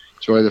enjoy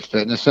the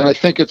fitness, and I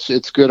think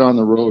it's good on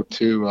the road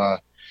too.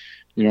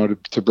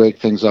 To break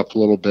things up a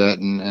little bit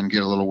and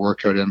get a little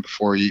workout in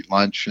before you eat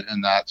lunch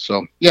and that.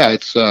 So yeah,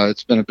 it's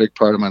been a big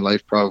part of my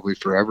life probably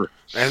forever.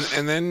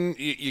 And then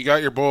you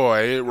got your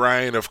boy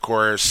Ryan, of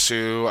course,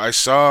 who I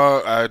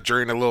saw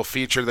during a little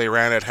feature they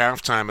ran at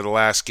halftime of the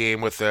last game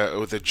with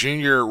a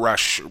junior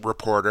Rush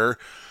reporter.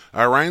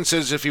 Ryan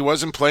says if he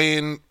wasn't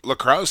playing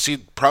lacrosse,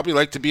 he'd probably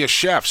like to be a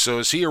chef. So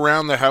is he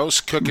around the house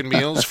cooking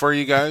meals for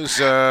you guys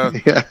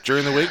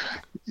during the week?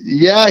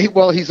 Yeah,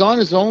 he's on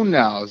his own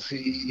now.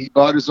 He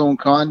bought his own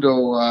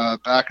condo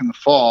back in the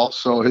fall.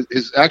 So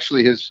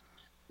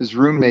his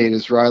roommate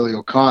is Riley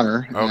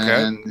O'Connor,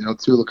 and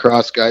 2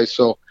 lacrosse guys.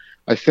 So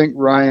I think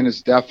Ryan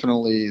is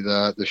definitely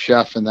the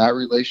chef in that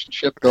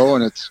relationship, though,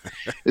 and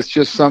it's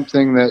just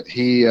something that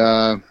he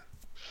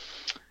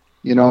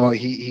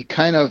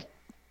kind of.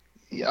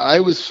 I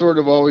was sort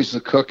of always the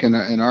cook in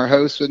our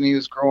house when he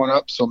was growing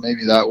up, so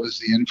maybe that was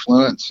the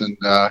influence. And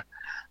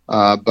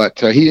but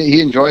he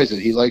enjoys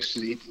it. He likes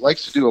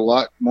to do a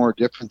lot more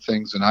different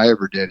things than I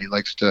ever did. He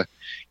likes to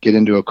get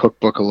into a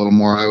cookbook a little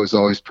more. I was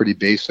always pretty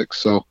basic,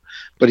 so.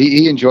 But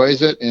he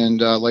enjoys it and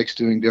likes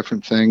doing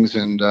different things.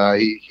 And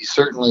he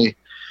certainly.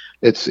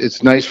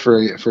 It's nice for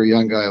a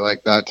young guy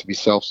like that to be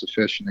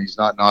self-sufficient. He's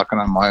not knocking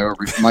on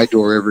my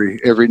door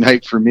every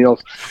night for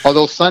meals.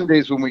 Although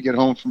Sundays when we get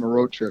home from a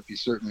road trip, he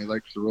certainly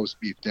likes the roast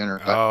beef dinner.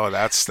 But,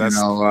 that's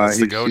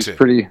the go-to. He's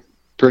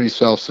pretty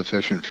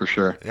self-sufficient for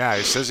sure. Yeah,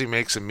 he says he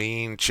makes a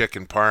mean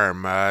chicken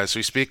parm. As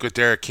we speak with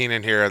Derek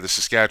Keenan here of the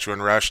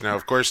Saskatchewan Rush. Now,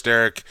 of course,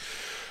 Derek,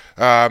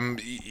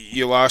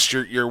 you lost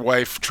your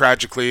wife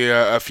tragically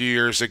a few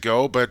years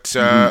ago, but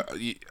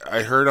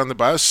I heard on the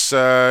bus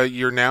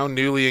you're now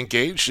newly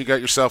engaged. You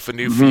got yourself a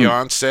new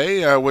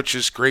fiance, which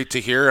is great to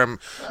hear. I'm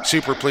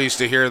super pleased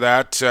to hear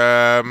that.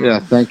 Yeah,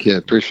 thank you.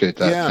 Appreciate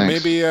that. Yeah,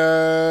 Thanks. maybe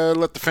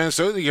let the fans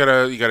know you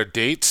got a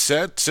date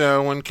set.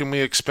 When can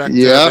we expect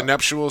the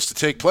nuptials to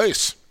take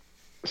place?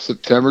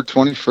 September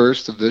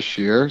 21st of this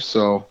year.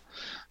 So.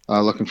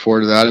 Looking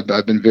forward to that.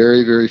 I've been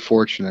very, very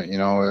fortunate. You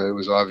know, it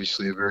was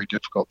obviously a very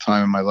difficult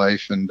time in my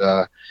life and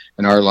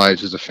in our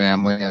lives as a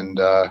family. And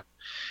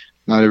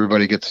not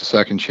everybody gets a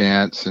second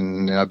chance.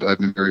 And I've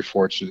been very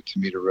fortunate to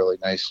meet a really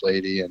nice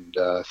lady, and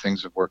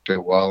things have worked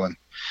out well. And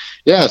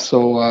yeah,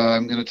 so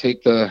I'm going to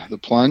take the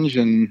plunge,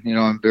 and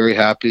I'm very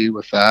happy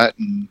with that,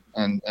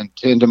 and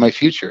into my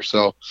future.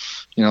 So,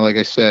 like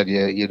I said,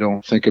 you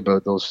don't think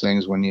about those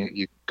things when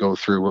you go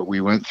through what we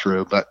went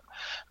through, but.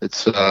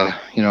 It's,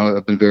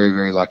 I've been very,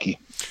 very lucky.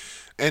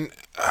 And,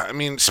 I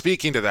mean,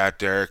 speaking to that,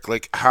 Derek,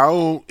 like,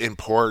 how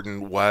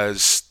important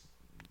was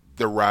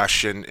the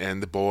Rush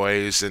and the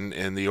boys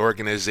and the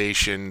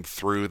organization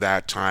through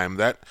that time?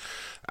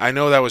 I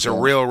know that was a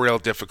real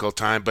difficult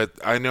time, but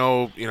I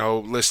know,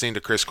 listening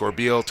to Chris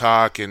Corbeil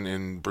talk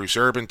and Bruce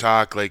Urban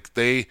talk, like,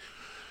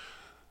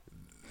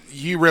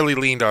 you really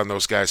leaned on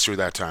those guys through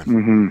that time.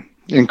 Mm-hmm.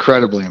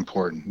 Incredibly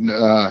important.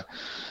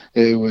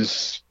 It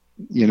was...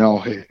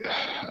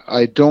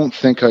 I don't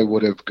think I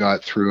would have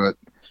got through it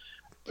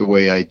the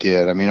way I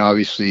did. I mean,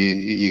 obviously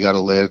you got to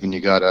live, and you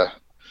got to,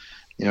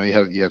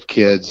 you have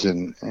kids,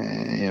 and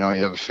you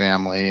have a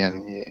family,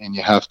 and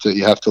you have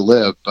to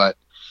live. But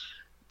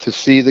to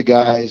see the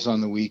guys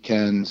on the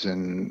weekends,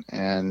 and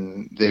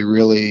they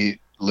really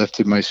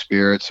lifted my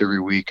spirits every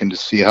week, and to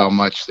see how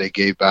much they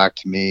gave back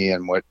to me,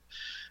 and what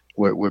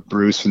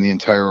Bruce and the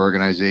entire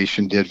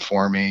organization did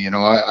for me.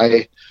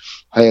 I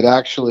had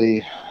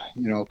actually,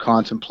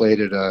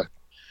 contemplated a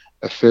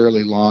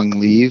fairly long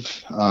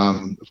leave.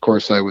 Of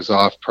course, I was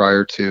off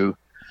prior to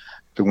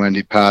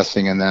Wendy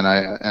passing, and then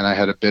I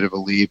had a bit of a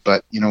leave.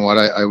 But you know what?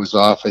 I was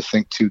off, I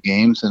think, 2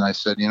 games, and I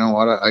said, you know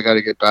what? I got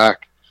to get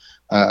back.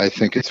 I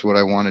think it's what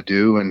I want to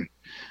do, and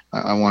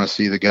I want to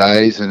see the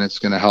guys, and it's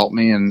going to help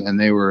me. And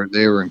they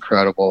were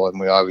incredible, and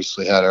we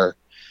obviously had our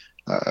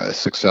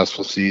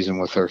successful season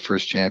with our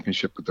first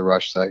championship with the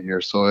Rush that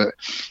year. So,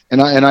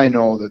 I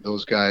know that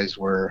those guys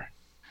were.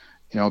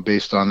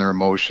 Based on their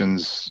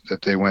emotions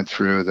that they went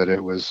through, that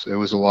it was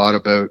a lot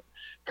about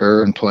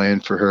her and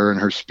playing for her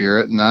and her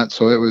spirit and that.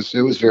 So it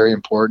was very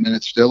important, and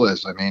it still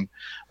is. I mean,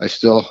 I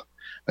still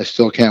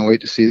can't wait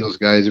to see those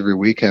guys every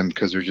weekend,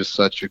 because they're just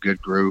such a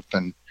good group,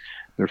 and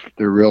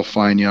they're real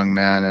fine young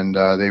men, and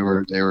they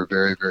were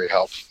very, very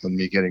helpful in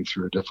me getting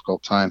through a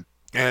difficult time.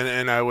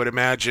 And I would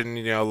imagine,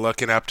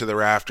 looking up to the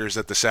rafters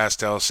at the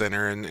SaskTel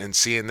Center and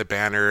seeing the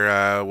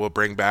banner will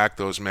bring back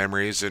those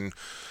memories. And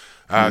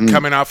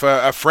coming off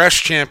a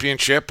fresh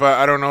championship,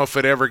 I don't know if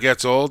it ever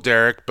gets old,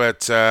 Derek,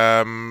 but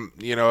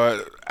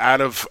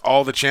out of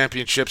all the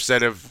championships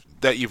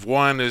that you've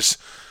won, is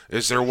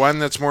there one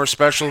that's more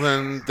special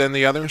than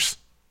the others?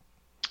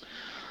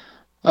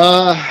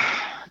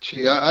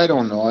 I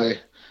don't know.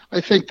 I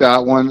think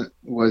that one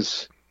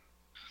was,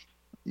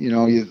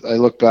 I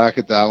look back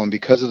at that one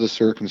because of the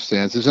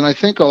circumstances, and I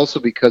think also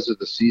because of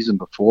the season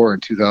before in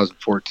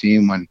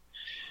 2014, when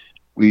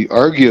we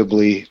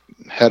arguably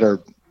had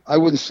I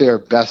wouldn't say our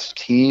best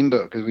team,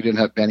 but because we didn't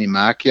have Benny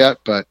Mack yet,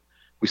 but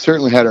we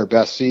certainly had our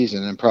best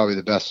season, and probably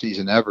the best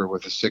season ever,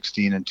 with a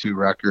 16-2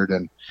 record.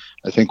 And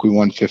I think we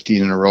won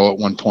 15 in a row at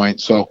one point.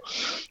 So,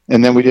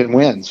 and then we didn't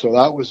win. So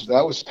that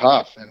was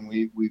tough. And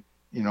we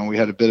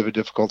had a bit of a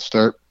difficult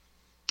start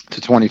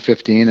to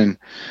 2015,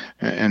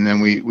 and then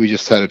we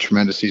just had a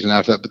tremendous season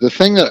after that. But the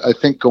thing that I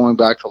think, going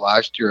back to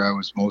last year, I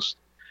was most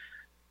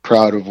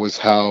proud of was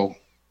how,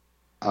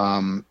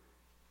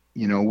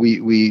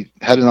 we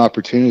had an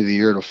opportunity the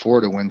year before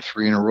to win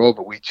 3 in a row,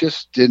 but we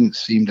just didn't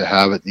seem to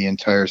have it the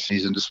entire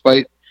season,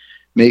 despite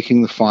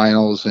making the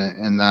finals,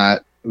 and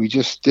that we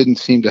just didn't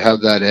seem to have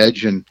that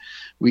edge. And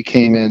we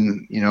came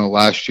in,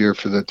 last year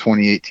for the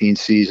 2018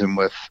 season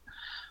with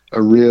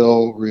a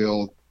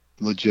real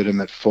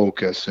legitimate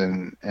focus,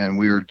 and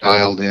we were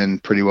dialed in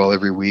pretty well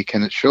every week,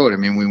 and it showed. I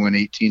mean, we went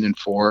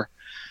 18-4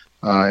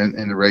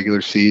 in the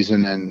regular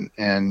season,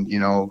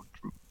 and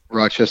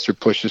Rochester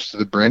pushed us to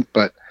the brink,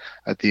 but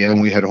at the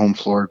end we had home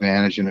floor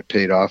advantage, and it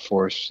paid off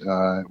for us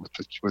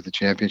with the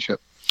championship.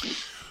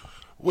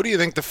 What do you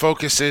think the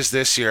focus is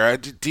this year?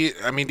 Do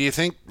you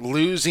think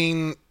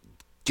losing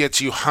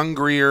gets you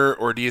hungrier,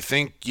 or do you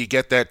think you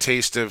get that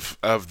taste of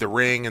the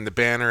ring and the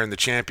banner and the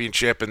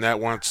championship, and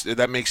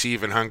that makes you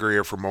even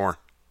hungrier for more?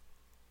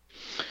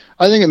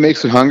 I think it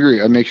makes you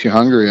hungry. I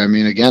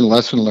mean, again,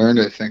 lesson learned,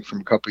 I think,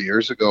 from a couple of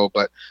years ago.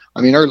 But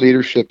I mean, our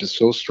leadership is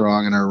so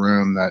strong in our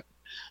room that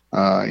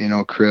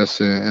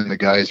Chris and the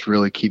guys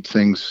really keep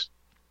things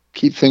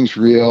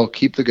real,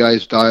 keep the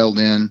guys dialed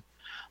in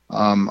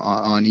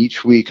on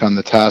each week on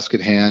the task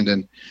at hand.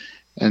 And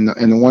And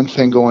the one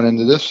thing going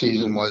into this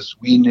season was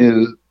we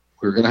knew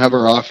we were going to have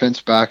our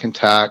offense back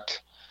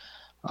intact.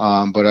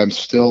 But I'm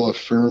still a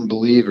firm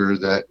believer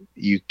that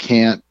you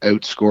can't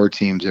outscore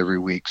teams every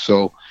week.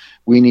 So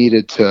we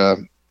needed to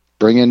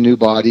bring in new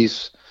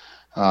bodies,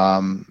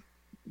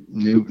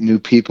 new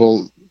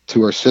people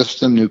to our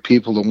system, new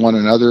people to one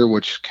another,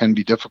 which can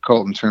be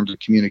difficult in terms of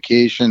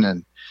communication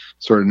and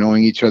sort of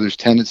knowing each other's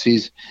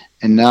tendencies.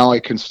 And now I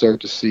can start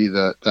to see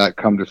that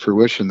come to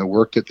fruition. The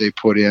work that they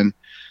put in,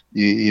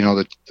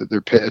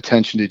 their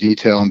attention to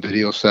detail in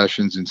video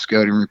sessions and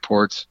scouting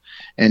reports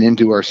and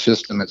into our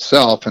system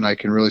itself. And I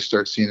can really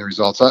start seeing the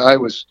results. I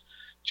was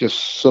just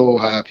so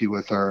happy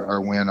with our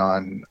win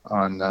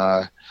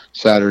on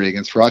Saturday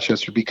against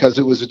Rochester because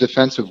it was a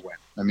defensive win.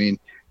 I mean,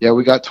 yeah,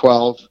 we got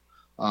 12.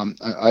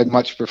 I'd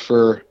much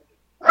prefer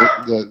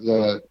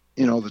the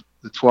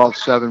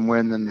 12-7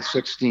 win than the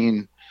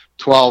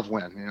 16-12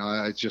 win.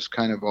 I just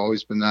kind of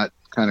always been that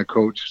kind of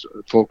coach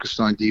focused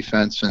on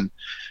defense, and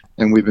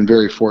we've been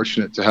very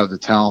fortunate to have the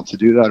talent to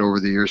do that over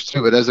the years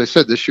too. But as I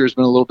said, this year's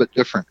been a little bit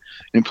different,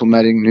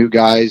 implementing new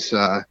guys,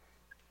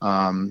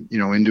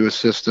 into a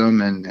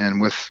system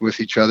and with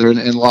each other,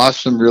 and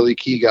lost some really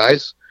key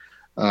guys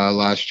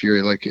last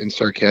year, like in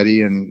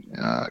Sarketti and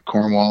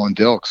Cornwall and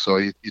Dilk. So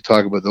you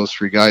talk about those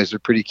three guys; they're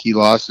pretty key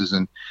losses,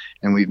 and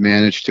we've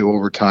managed to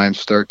over time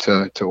start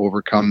to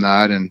overcome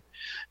that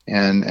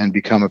and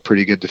become a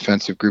pretty good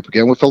defensive group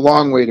again. With a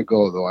long way to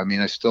go, though. I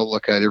mean, I still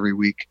look at every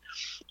week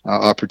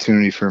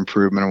opportunity for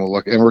improvement,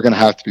 and we're going to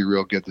have to be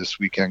real good this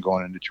weekend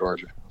going into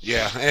Georgia.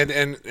 Yeah,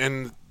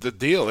 and the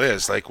deal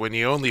is, like, when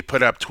you only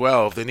put up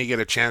 12, then you get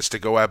a chance to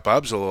go at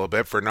Bubs a little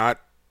bit for not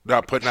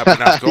putting up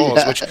enough goals,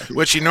 yeah.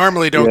 which you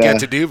normally don't get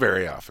to do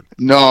very often.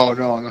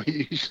 No,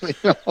 usually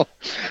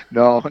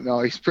no.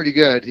 He's pretty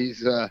good.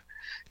 He's and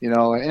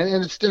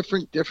it's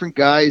different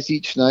guys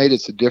each night.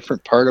 It's a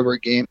different part of our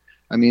game.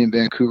 I mean, in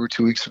Vancouver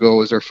 2 weeks ago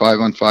was our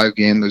 5-on-5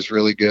 game that was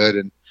really good,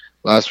 and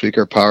last week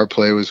our power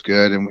play was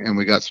good, and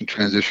we got some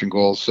transition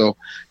goals. So,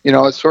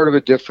 it's sort of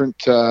a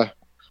different,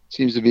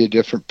 seems to be a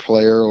different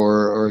player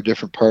or a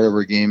different part of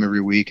our game every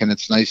week, and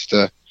it's nice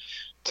to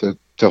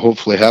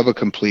hopefully have a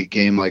complete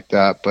game like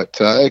that. But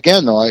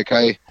again, though, like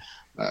I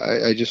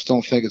just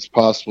don't think it's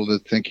possible to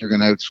think you're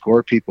going to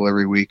outscore people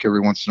every week. Every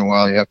once in a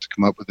while, you have to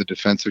come up with a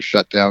defensive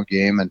shutdown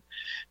game, and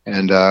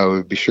it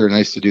would be sure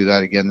nice to do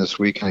that again this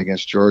weekend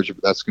against Georgia,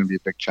 but that's going to be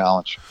a big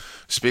challenge.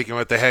 Speaking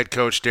with the head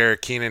coach,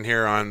 Derek Keenan,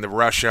 here on the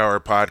Rush Hour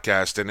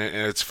podcast, and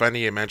it's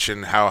funny you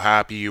mentioned how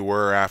happy you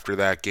were after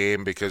that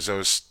game, because I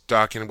was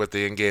talking with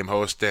the in-game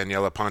host,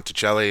 Daniela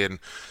Ponticelli, and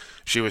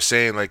she was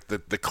saying, like,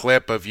 the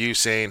clip of you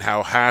saying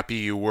how happy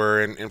you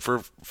were, and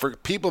for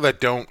people that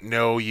don't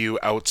know you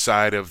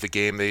outside of the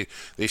game, they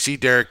see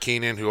Derek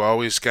Keenan, who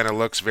always kind of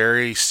looks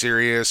very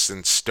serious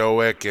and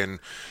stoic, and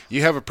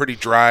you have a pretty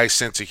dry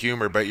sense of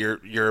humor, but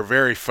you're a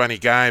very funny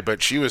guy.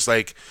 But she was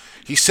like,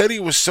 he said he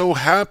was so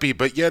happy,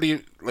 but yet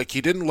he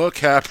didn't look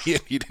happy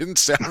and he didn't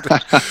sound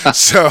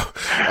so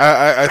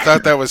I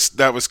thought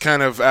that was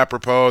kind of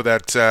apropos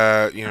that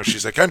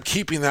she's like, I'm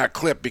keeping that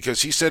clip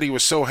because he said he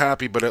was so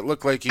happy, but it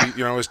looked like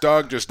his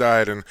dog just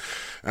died, and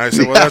I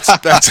said, well,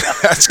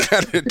 that's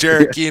kind of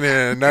Derek Keenan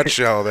in a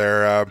nutshell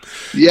there.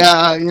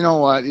 Yeah, you know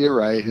what, you're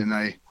right, and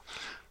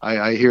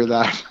I hear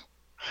that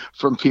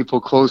from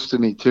people close to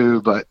me too,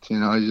 but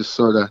I just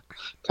sort of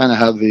kind of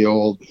have the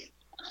old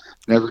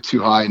never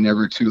too high,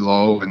 never too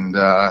low, and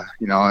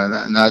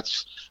and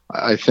that's,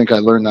 I think I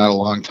learned that a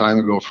long time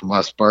ago from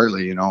Les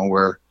Bartley,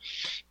 where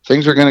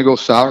things are going to go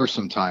sour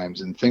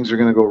sometimes and things are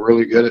going to go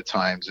really good at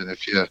times, and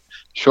if you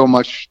show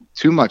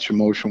too much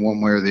emotion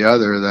one way or the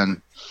other,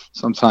 then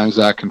sometimes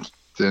that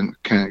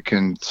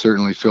can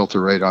certainly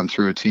filter right on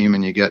through a team,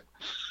 and you get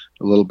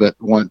a little bit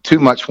too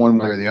much one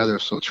way or the other.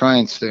 So try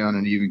and stay on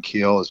an even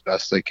keel as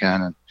best they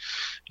can, and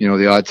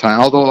the odd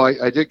time. Although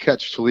I did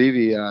catch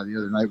Talevi the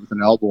other night with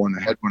an elbow in the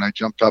head when I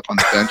jumped up on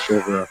the bench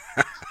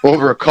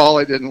over a call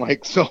I didn't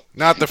like. So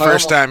not the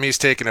first time he's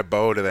taken a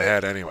bow to the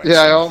head, anyway.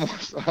 Yeah,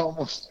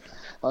 so.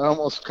 I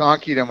almost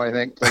conkied him, I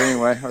think. But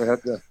anyway, I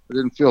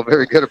didn't feel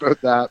very good about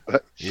that.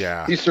 But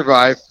yeah, he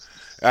survived.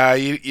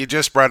 You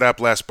just brought up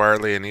Les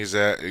Bartley, and he's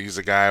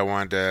a guy I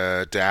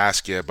wanted to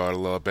ask you about a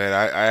little bit.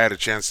 I had a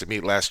chance to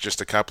meet Les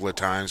just a couple of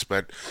times,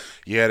 but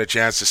you had a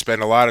chance to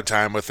spend a lot of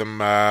time with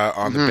him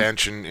on the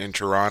bench in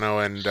Toronto,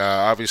 and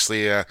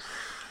obviously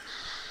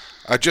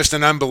just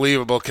an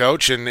unbelievable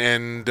coach, and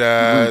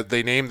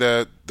they named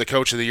the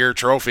Coach of the Year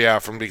trophy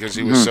after him because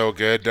he was so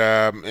good.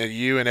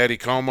 You and Eddie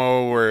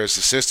Como were his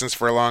assistants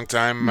for a long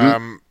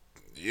time.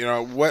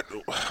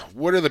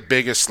 What are the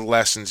biggest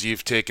lessons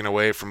you've taken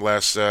away from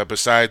Les,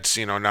 besides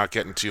not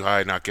getting too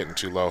high, not getting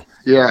too low?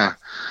 Yeah,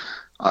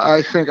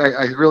 I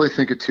really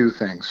think of two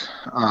things: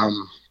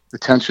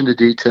 attention to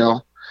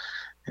detail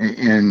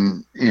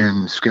in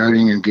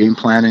scouting and game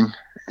planning,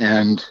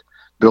 and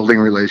building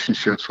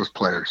relationships with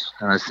players.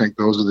 And I think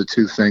those are the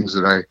two things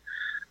that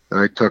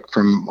I took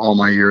from all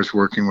my years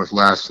working with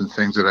Les, and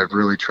things that I've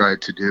really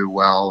tried to do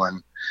well.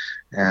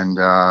 And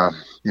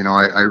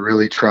I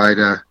really try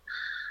to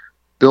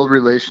build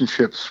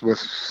relationships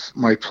with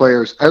my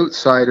players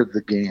outside of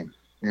the game,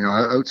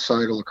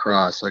 outside of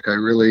lacrosse. Like I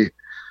really,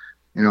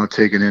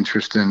 take an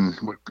interest in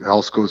what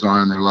else goes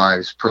on in their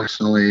lives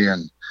personally,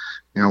 and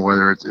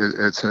whether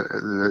it's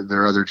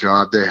their other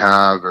job they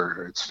have,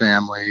 or it's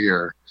family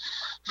or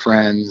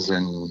friends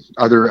and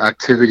other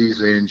activities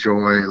they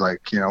enjoy.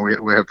 Like,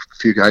 we have a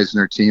few guys in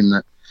our team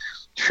that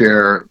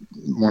share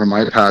one of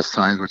my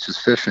pastimes, which is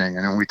fishing,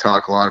 and we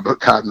talk a lot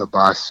about that in the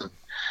bus. And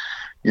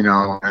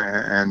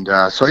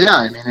so yeah,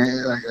 I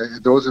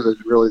mean, those are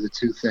really the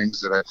two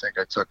things that I think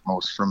I took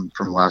most from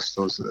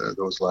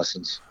those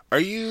lessons. Are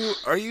you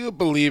a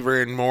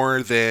believer in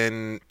more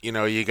than,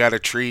 you got to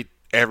treat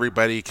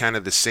everybody kind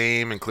of the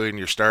same, including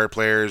your star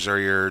players or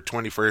your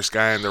 21st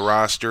guy on the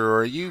roster? Or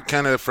are you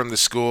kind of from the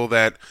school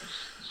that,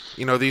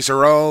 these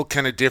are all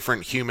kind of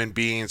different human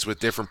beings with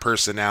different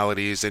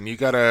personalities, and you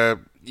gotta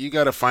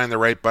find the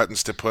right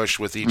buttons to push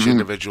with each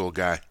individual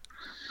guy?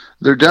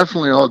 They're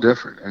definitely all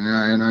different,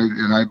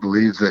 and I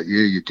believe that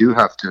you do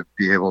have to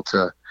be able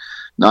to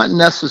not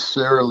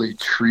necessarily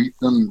treat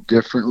them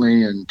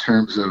differently in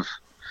terms of,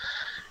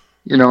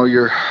 in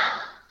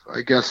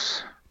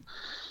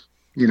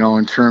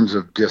terms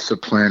of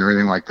discipline or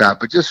anything like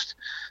that, but just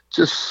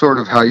sort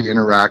of how you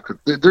interact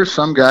with. There's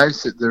some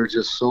guys that they're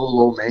just so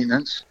low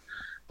maintenance.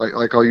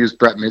 Like I'll use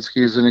Brett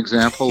Mitzke as an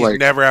example. You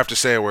never have to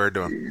say a word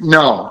to him.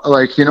 No,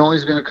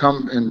 he's going to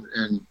come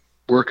and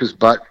work his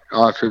butt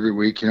off every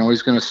week.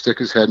 He's going to stick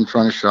his head in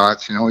front of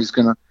shots. He's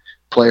going to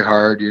play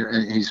hard.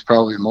 And he's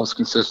probably the most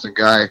consistent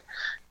guy,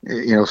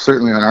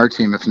 certainly on our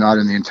team, if not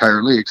in the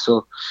entire league.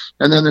 So,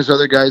 and then there's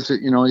other guys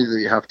that,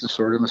 you have to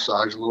sort of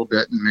massage a little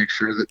bit and make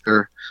sure that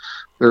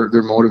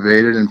they're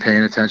motivated and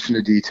paying attention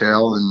to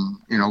detail and,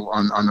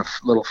 on the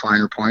little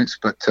finer points.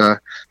 But, yeah,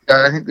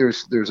 I think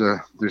there's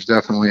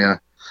definitely a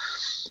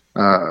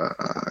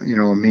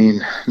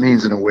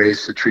means and a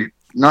ways to treat,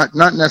 not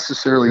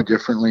necessarily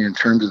differently in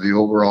terms of the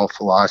overall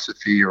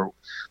philosophy or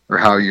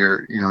how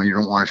you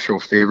don't want to show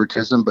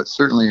favoritism, but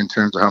certainly in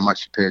terms of how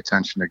much you pay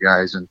attention to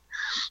guys and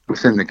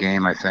within the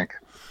game, I think.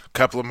 A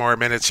couple of more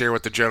minutes here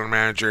with the general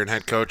manager and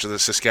head coach of the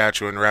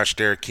Saskatchewan Rush,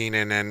 Derek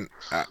Keenan, and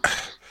I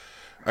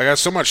got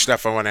so much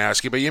stuff I want to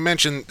ask you, but you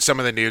mentioned some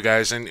of the new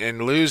guys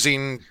and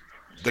losing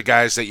the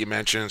guys that you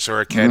mentioned,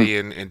 Soraketti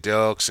and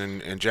Dilks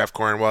and Jeff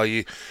Cornwell.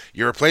 You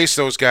replaced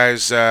those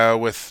guys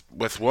with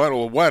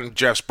one,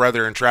 Jeff's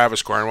brother, and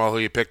Travis Cornwell, who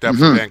you picked up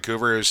from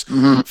Vancouver, who's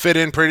fit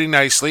in pretty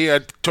nicely.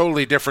 A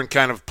totally different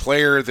kind of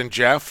player than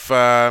Jeff,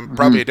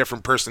 probably a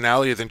different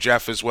personality than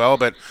Jeff as well,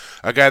 but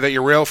a guy that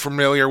you're real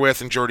familiar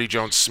with, and Jordy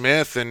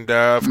Jones-Smith, and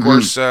of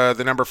course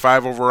the number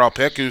 5 overall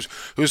pick,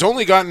 who's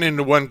only gotten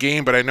into one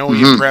game, but I know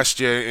he impressed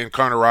you in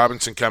Connor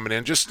Robinson coming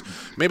in. Just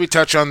maybe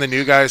touch on the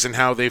new guys and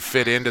how they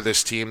fit into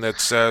this team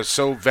that's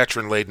so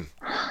veteran laden.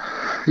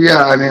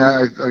 Yeah, I mean,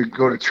 I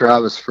go to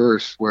Travis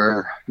first,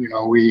 where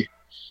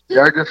they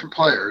are different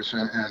players,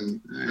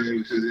 and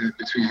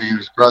between me and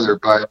his brother.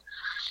 But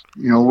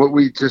what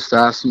we just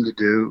asked him to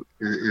do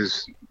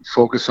is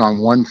focus on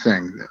one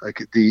thing,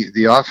 like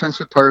the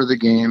offensive part of the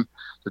game,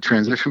 the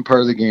transition part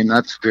of the game.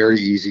 That's very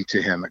easy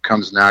to him; it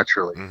comes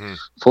naturally.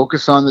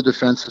 Focus on the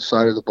defensive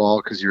side of the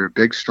ball because you're a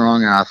big,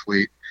 strong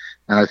athlete,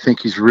 and I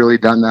think he's really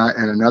done that.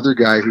 And another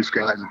guy who's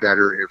gotten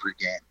better every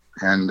game.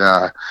 And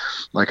I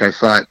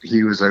thought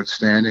he was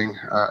outstanding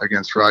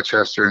against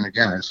Rochester, and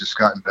again, it's just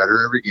gotten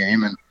better every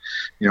game. And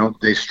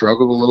they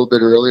struggled a little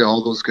bit early.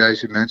 All those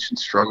guys you mentioned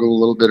struggled a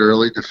little bit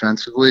early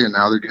defensively, and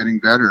now they're getting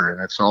better.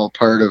 And it's all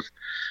part of,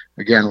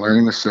 again,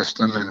 learning the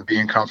system and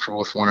being comfortable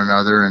with one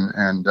another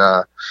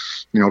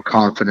and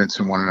confidence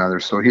in one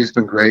another. So he's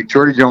been great.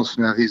 Jordy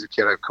Jones-Smith, he's a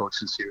kid I've coached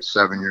since he was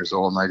 7 years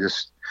old, and I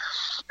just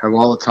have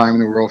all the time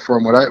in the world for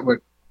him. What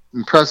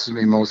impresses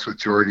me most with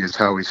Jordy is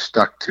how he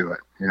stuck to it.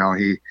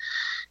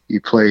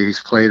 He's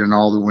played in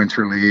all the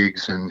winter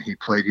leagues, and he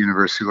played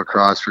University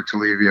lacrosse for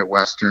Tulevia at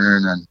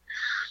Western, and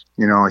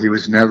he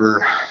was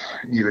never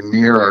even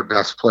near our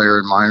best player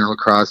in minor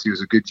lacrosse. He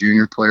was a good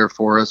junior player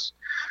for us,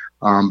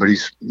 but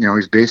he's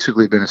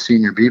basically been a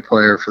senior B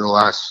player for the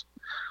last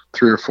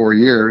 3 or 4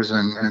 years,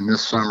 and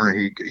this summer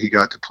he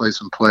got to play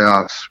some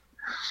playoffs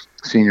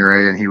senior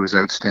A, and he was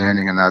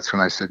outstanding. And that's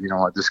when I said,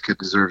 this kid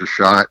deserves a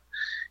shot.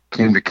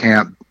 Came to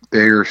camp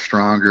bigger,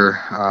 stronger,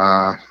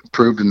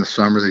 proved in the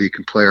summer that he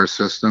can play our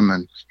system,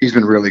 and he's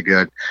been really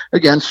good.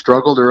 Again,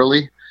 struggled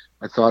early.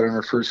 I thought in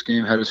our first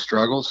game had his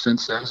struggles.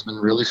 Since then, has been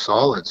really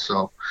solid.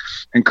 So,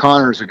 and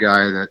Connor's a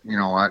guy that,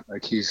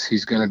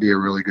 he's going to be a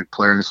really good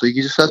player in this league.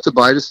 He just has to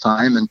bide his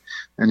time,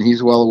 and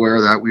he's well aware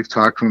of that. We've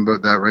talked to him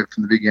about that right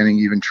from the beginning,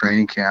 even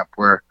training camp,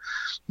 where,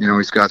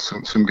 he's got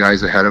some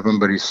guys ahead of him,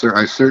 but I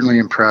was certainly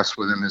impressed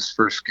with him his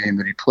first game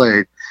that he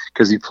played,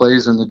 because he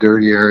plays in the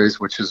dirty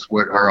areas, which is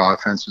what our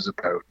offense is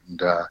about.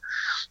 And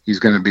he's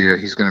going to be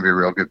a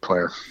real good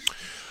player.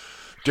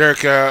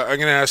 Derek, I'm going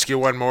to ask you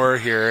one more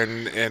here,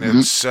 and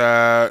it's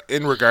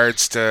in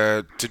regards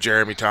to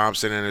Jeremy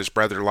Thompson and his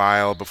brother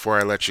Lyle. Before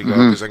I let you go,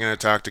 because I'm going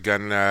to talk to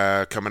Gunn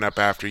coming up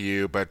after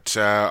you. But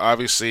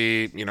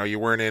obviously, you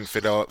weren't in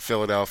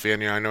Philadelphia,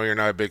 and I know you're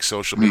not a big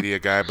social media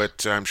guy,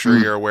 but I'm sure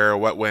you're aware of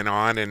what went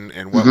on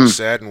and what was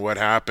said and what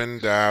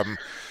happened.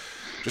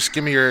 Just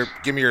give me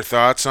your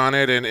thoughts on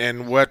it,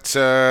 and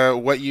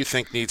what you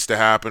think needs to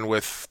happen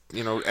with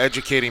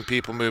educating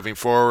people moving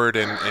forward,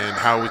 and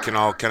how we can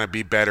all kind of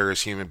be better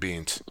as human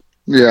beings.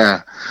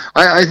 Yeah,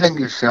 I think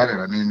you said it.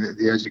 I mean,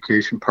 the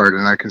education part,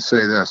 and I can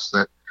say this,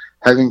 that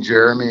having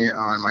Jeremy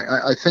on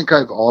I think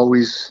I've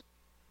always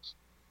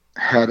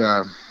had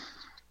a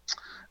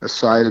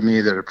side of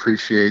me that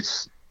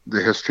appreciates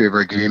the history of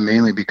our game,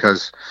 mainly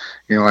because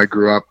I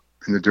grew up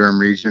in the Durham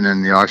region,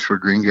 and the Oshawa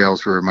Green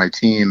Gaels were my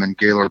team, and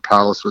Gaylord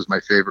Palace was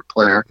my favorite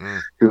player,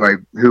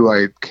 who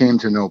I came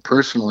to know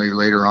personally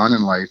later on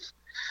in life,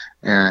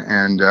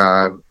 and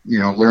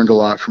learned a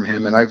lot from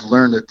him. And I've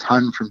learned a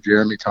ton from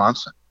Jeremy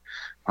Thompson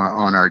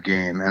on our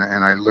game,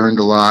 and I learned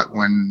a lot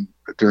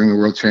during the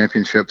World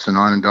Championships in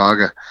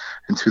Onondaga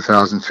in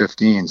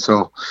 2015.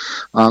 So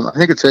I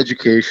think it's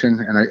education,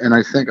 and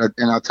I think,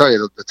 and I'll tell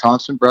you, the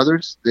Thompson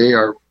brothers, they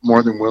are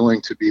more than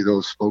willing to be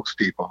those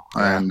spokespeople,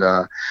 and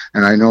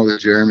I know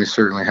that Jeremy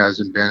certainly has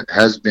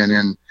been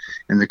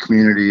in the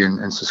community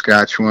in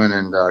Saskatchewan,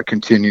 and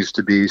continues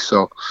to be.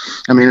 So,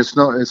 I mean, it's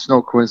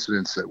no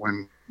coincidence that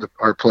when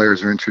our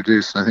players are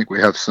introduced, I think we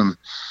have some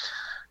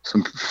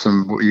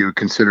what you would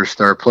consider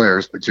star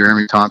players, but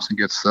Jeremy Thompson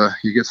gets the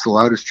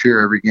loudest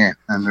cheer every game,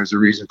 and there's a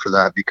reason for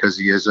that, because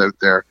he is out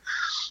there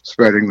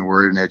spreading the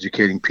word and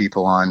educating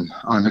people on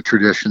the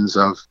traditions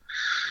of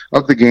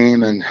the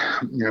game, and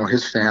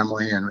his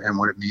family and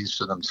what it means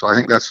to them. So I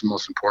think that's the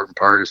most important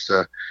part, is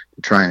to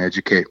try and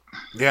educate.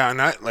 Yeah,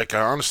 and I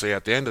honestly,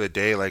 at the end of the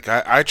day,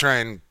 I try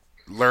and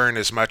learn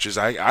as much as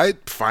I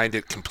find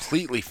it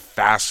completely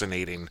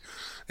fascinating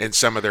in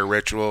some of their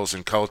rituals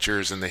and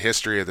cultures and the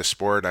history of the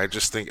sport. I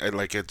just think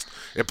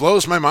it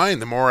blows my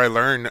mind the more I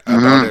learn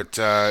about it.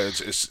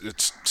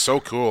 It's so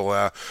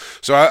cool.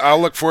 So I'll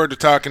look forward to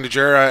talking to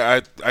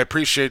Jared. I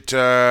appreciate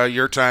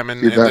your time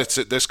and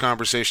this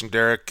conversation,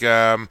 Derek.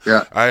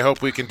 I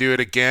hope we can do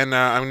it again.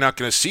 I'm not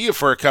going to see you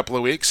for a couple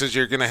of weeks, as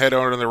you're going to head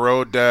out on the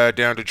road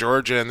down to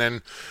Georgia, and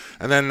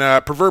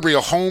then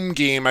proverbial home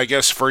game, I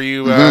guess, for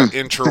you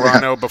in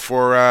Toronto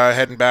before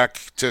heading back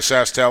to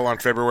SaskTel on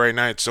February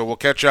 9th. So we'll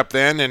catch up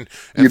then, and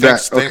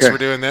thanks for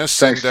doing this.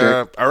 Thanks,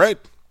 all right.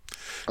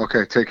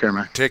 Okay, take care,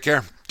 man. Take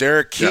care.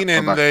 Derek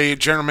Keenan, the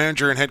general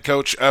manager and head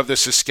coach of the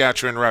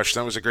Saskatchewan Rush.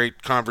 That was a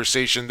great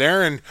conversation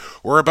there, and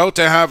we're about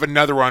to have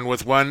another one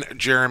with one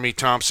Jeremy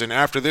Thompson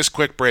after this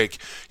quick break.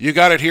 You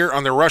got it here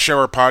on the Rush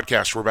Hour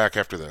podcast. We're back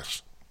after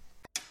this.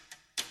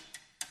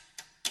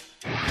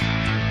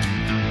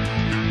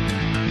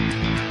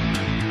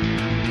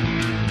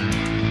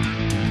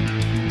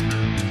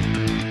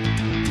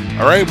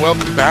 All right,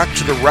 welcome back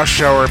to the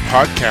Rush Hour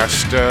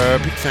podcast.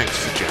 Big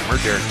thanks to Jammer,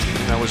 Derek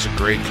Keenan. That was a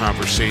great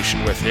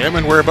conversation with him,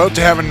 and we're about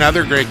to have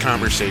another great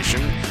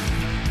conversation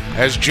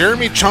as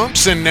Jeremy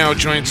Thompson now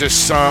joins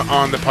us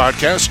on the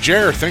podcast.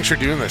 Jer, thanks for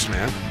doing this,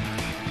 man.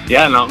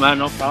 Yeah, no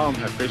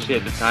problem. I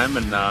appreciate the time,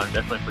 and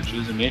definitely for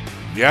choosing me.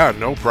 Yeah,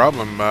 no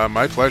problem.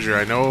 My pleasure.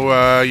 I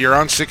know you're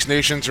on Six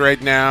Nations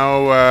right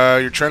now.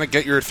 You're trying to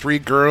get your three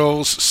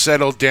girls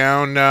settled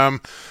down.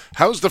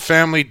 How's the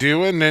family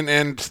doing?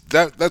 And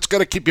that's got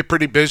to keep you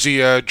pretty busy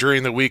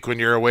during the week when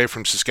you're away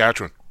from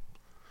Saskatchewan.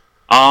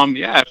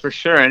 Yeah, for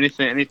sure.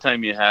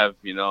 Anytime you have,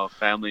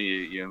 family,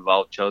 you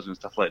involve children,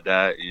 stuff like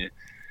that,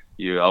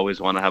 you always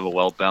want to have a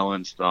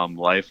well-balanced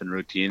life and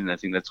routine. And I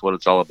think that's what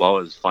it's all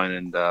about, is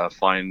finding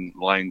fine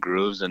line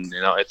grooves. And,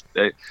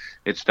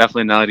 it's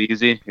definitely not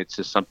easy. It's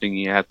just something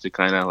you have to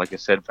kind of, like I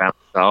said, balance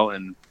out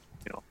and,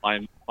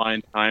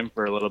 find time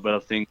for a little bit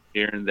of things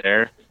here and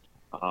there,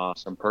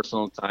 some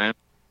personal time,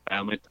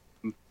 family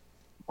time,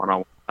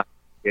 one-on-one time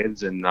with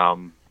kids. And,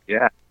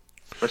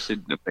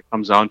 especially if it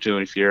comes down to,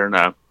 if you're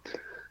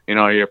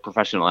you're a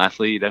professional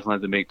athlete, you definitely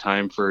have to make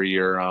time for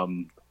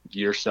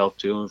yourself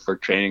too, and for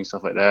training,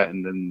 stuff like that.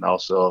 And then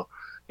also,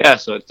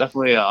 so it's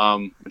definitely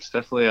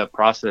a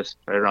process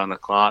right around the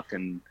clock,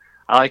 and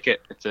I like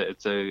it.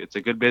 It's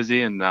a good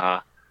busy, and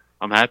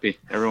I'm happy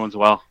everyone's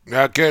well.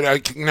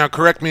 Good. Now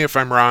correct me if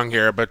I'm wrong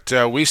here, but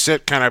we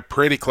sit kind of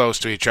pretty close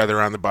to each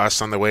other on the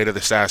bus on the way to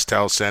the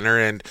SaskTel Center,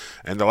 and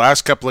the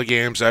last couple of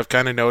games I've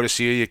kind of noticed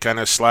you kind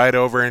of slide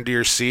over into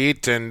your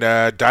seat and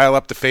dial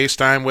up the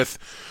FaceTime with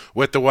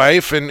the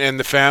wife and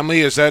the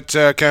family. Is that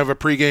kind of a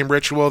pregame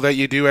ritual that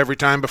you do every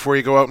time before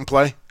you go out and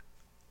play?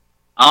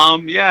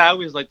 I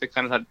always like to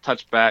kind of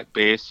touch back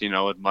base,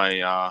 with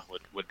my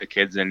with the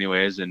kids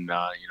anyways, and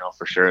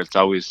for sure it's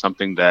always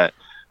something that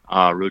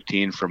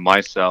routine for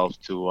myself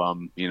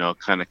to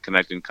kind of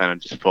connect and kind of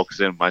just focus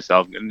in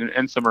myself,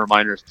 and some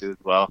reminders too as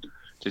well,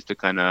 just to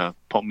kind of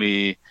put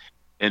me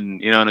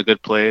in a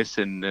good place,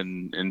 and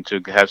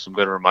to have some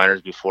good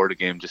reminders before the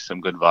game, just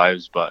some good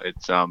vibes. But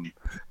it's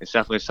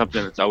definitely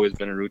something that's always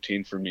been a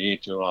routine for me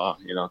to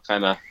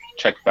kind of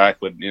check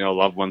back with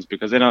loved ones,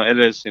 because it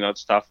is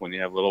it's tough when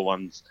you have little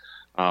ones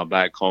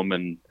back home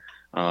and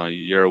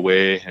you're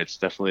away. It's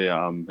definitely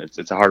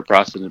it's a hard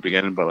process in the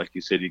beginning, but like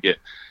you said, you get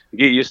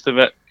used to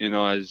it,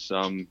 as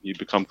you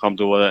become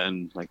comfortable with it.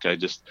 And like I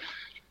just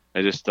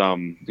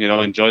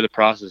enjoy the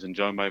process,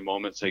 enjoy my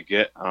moments I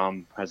get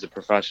as a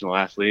professional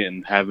athlete,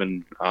 and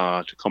having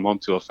to come home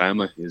to a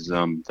family is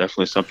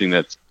definitely something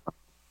that's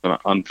an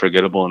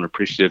unforgettable and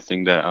appreciative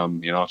thing that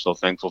I'm so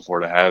thankful for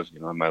to have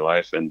in my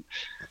life. And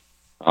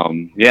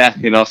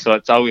so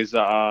it's always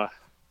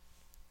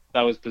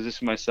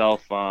position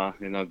myself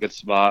good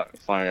spot.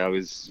 If I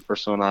was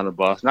first one on the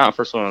bus, not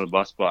first one on the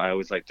bus, but I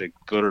always like to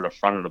go to the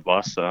front of the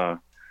bus.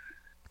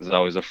 Was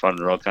always a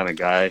front row kind of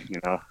guy.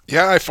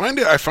 Yeah, I find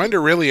it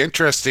really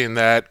interesting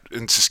that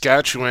in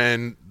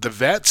Saskatchewan, the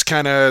vets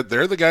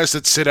they're the guys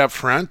that sit up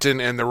front,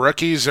 and the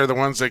rookies are the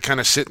ones that kind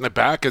of sit in the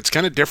back. It's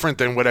kind of different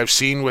than what I've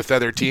seen with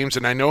other teams.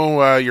 And I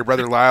know your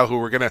brother Lyle, who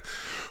we're gonna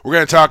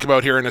talk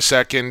about here in a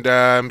second.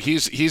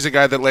 He's a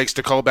guy that likes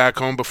to call back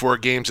home before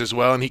games as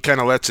well, and he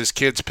kind of lets his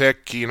kids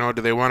pick. Do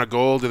they want a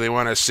goal? Do they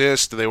want an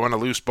assist? Do they want a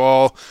loose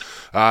ball?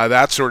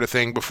 That sort of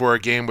thing before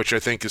a game, which I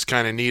think is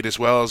kind of neat as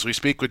well. As we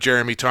speak with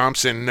Jeremy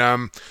Thompson.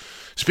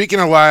 Speaking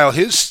of Lyle,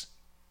 his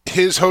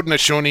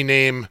Haudenosaunee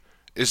name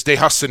is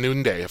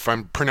Dehasanunde, if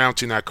I'm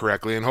pronouncing that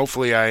correctly, and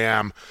hopefully I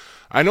am.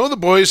 I know the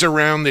boys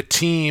around the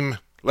team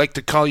like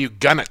to call you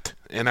Gunnet,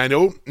 and I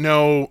don't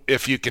know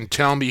if you can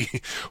tell me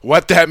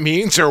what that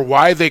means or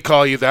why they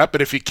call you that,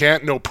 but if you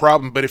can't, no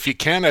problem. But if you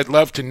can, I'd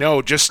love to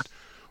know just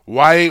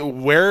why,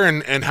 where,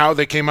 and how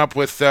they came up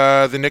with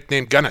the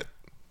nickname Gunnet.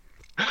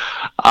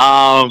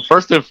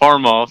 First and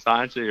foremost,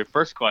 I'll answer your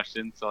first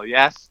question. So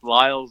yes,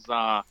 Lyle's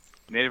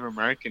Native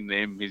American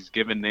name, his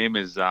given name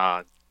is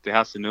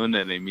Dehasanunde,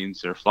 and it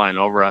means they're flying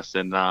over us.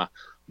 And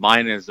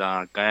mine is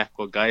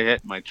Gayakwa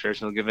Gaihit, my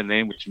traditional given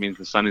name, which means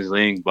the sun is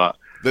leaning. But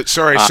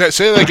sorry,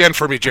 say that again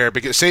for me, Jared.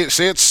 Because say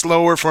it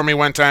slower for me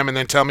one time, and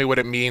then tell me what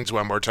it means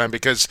one more time,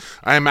 because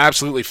I am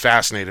absolutely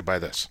fascinated by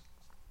this.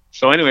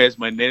 So, anyways,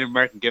 my Native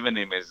American given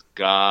name is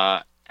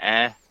Gayakwa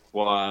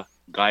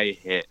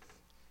Gaihit.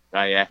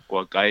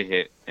 Gayakwa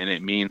Gaihit, and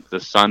it means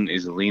the sun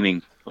is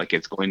leaning, like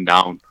it's going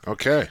down.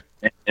 Okay.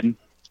 And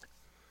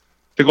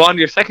to go on to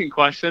your second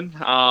question,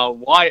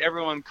 why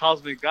everyone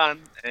calls me Gun,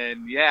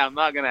 and yeah, I'm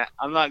not gonna.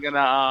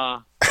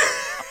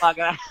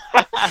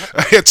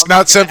 It's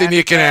not something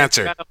you can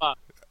answer.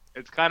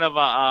 It's kind of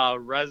a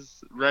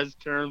res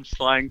term,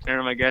 slang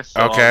term, I guess.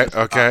 So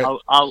okay.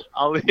 I'll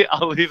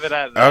leave it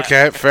at that.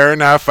 Okay, fair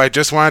enough. I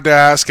just wanted to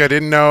ask. I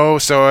didn't know,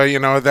 so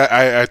that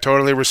I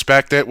totally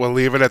respect it. We'll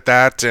leave it at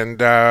that,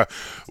 and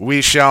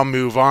we shall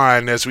move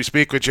on as we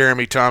speak with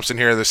Jeremy Thompson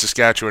here, the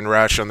Saskatchewan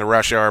Rush on the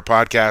Rush Hour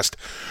podcast,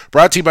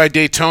 brought to you by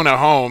Daytona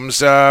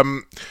Homes.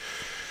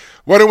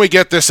 Why don't we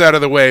get this out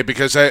of the way?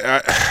 Because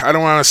I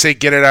don't want to say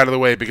get it out of the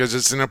way, because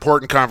it's an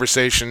important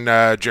conversation,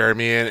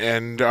 Jeremy.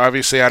 And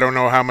obviously I don't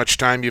know how much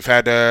time you've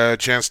had a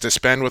chance to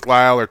spend with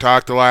Lyle or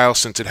talk to Lyle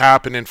since it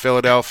happened in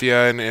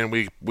Philadelphia. And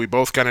we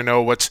both kind of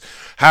know what's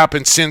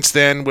happened since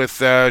then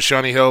with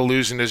Shawnee Hill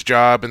losing his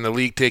job and the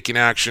league taking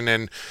action.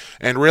 And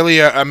really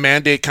a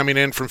mandate coming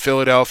in from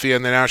Philadelphia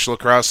and the National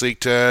Lacrosse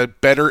League to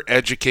better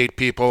educate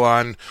people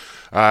on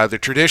the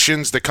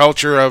traditions, the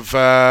culture of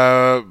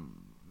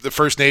the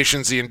First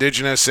Nations, the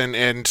Indigenous,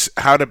 and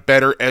how to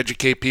better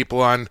educate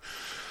people on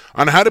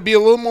how to be a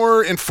little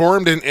more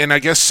informed and I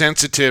guess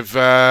sensitive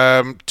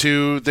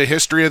to the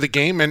history of the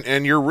game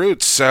and your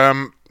roots.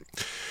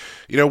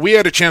 We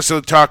had a chance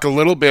to talk a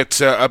little bit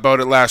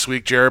about it last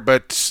week, Jared,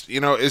 but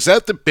is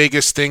that the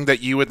biggest thing that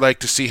you would like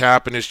to see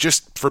happen, is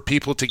just for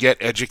people to get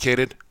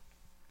educated?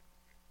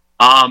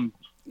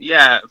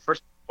 Yeah,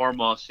 first and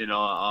foremost,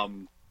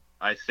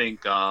 I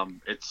think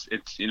it's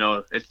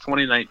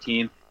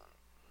 2019.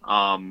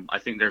 I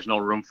think there's no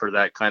room for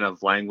that kind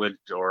of language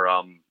or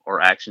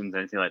actions,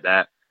 anything like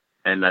that.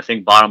 And I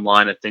think bottom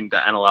line, I think the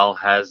NLL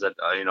has a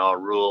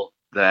rule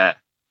that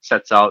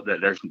sets out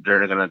that there's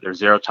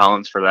zero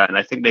tolerance for that. And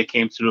I think they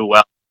came through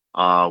well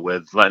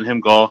with letting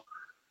him go,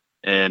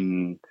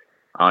 and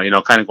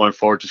kind of going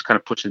forward, just kind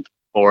of pushing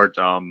forward.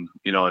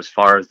 As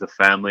far as the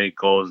family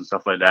goes and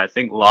stuff like that. I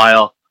think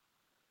Lyle,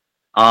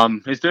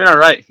 he's doing all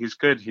right. He's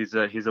good. He's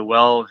a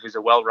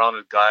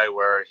well-rounded guy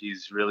where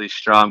he's really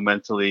strong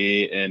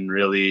mentally and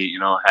really,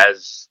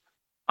 has,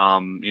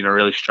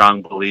 really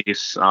strong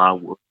beliefs,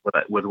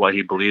 with what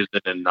he believes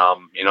in. And,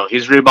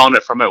 he's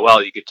rebounded from it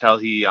well. You could tell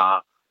he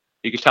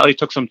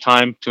took some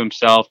time to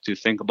himself to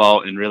think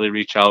about and really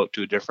reach out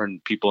to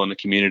different people in the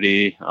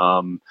community,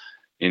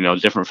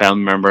 different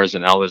family members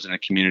and elders in the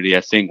community.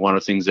 I think one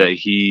of the things that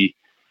he,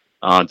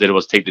 did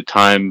was take the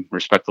time,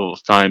 respectful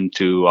time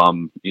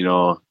to,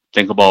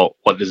 think about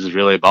what this is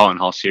really about and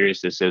how serious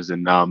this is.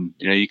 And,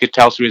 you could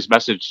tell through his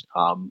message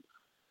on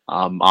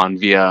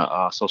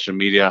via social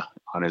media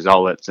on his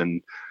outlets.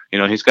 And,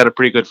 he's got a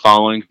pretty good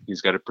following.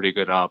 He's got a pretty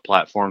good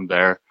platform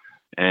there.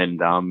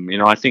 And,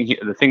 I think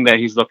the thing that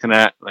he's looking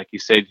at, like you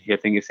said, I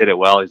think he said it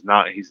well. He's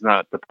not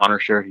the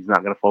punisher. He's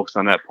not going to focus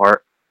on that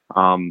part.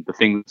 the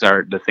things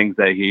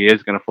that he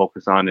is going to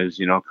focus on is,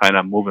 kind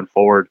of moving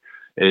forward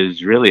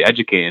is really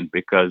educating,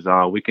 because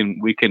we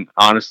can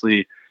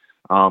honestly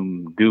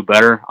do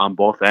better on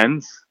both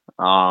ends,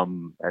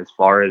 as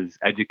far as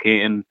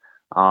educating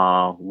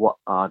what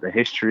the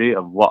history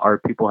of what our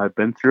people have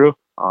been through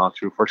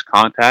first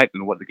contact,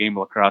 and what the game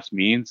of lacrosse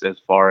means, as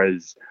far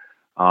as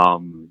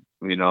how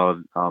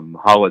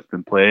it's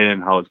been played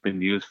and how it's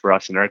been used for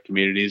us in our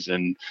communities,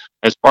 and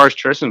as far as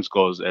traditions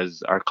goes,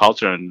 as our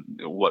culture, and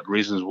what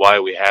reasons why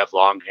we have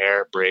long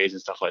hair, braids,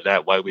 and stuff like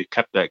that, why we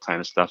kept that kind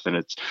of stuff. And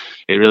it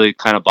really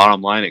kind of,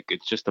 bottom line,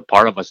 it's just a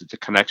part of us. It's a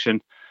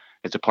connection.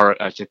 It's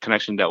a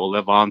connection that will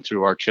live on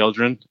through our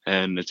children,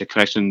 and it's a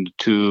connection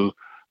to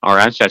our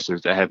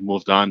ancestors that have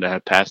moved on, that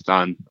have passed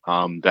on,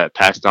 that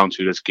passed down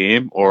through this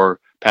game, or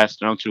passed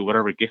down through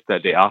whatever gift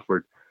that they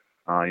offered.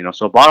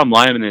 So bottom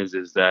line is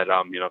that,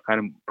 kind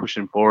of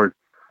pushing forward,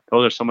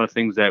 those are some of the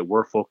things that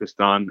we're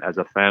focused on as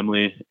a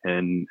family.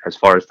 And as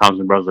far as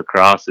Thompson Brothers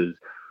Lacrosse is,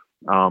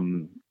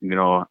 having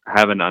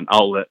an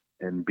outlet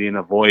and being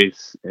a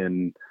voice,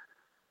 and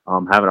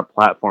having a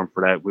platform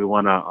for that. We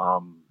want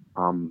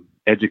to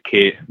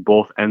educate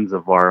both ends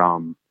of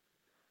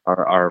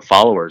our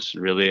followers,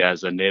 really,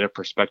 as a native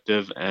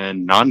perspective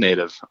and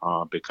non-native,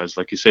 because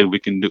like you said,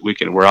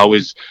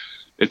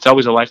 it's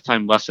always a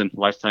lifetime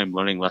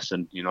learning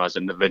lesson. As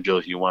an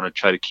individual, you want to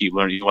try to keep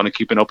learning. You want to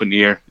keep an open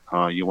ear.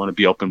 You want to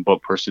be an open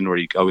book person, where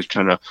you always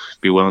trying to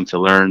be willing to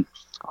learn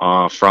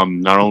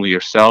from not only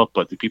yourself,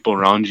 but the people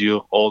around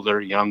you,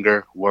 older,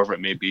 younger, whoever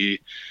it may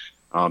be.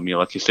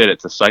 Like you said,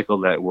 it's a cycle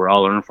that we're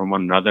all learning from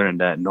one another, and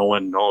that no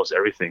one knows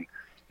everything.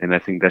 And I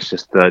think that's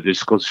just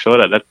goes to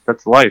show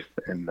that's life.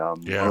 And one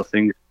of the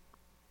things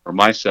for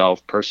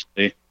myself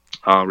personally,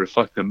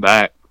 reflecting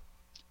back,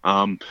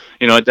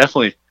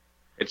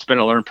 it's been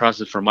a learning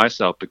process for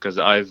myself, because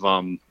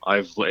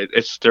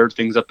it stirred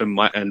things up in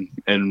my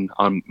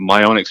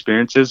own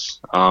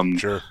experiences.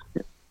 Sure.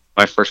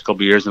 My first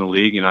couple of years in the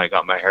league, I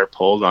got my hair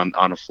pulled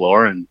on the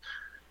floor, and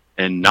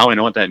now I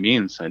know what that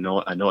means. I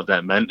know what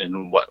that meant,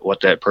 and what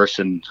that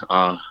person,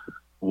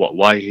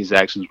 why his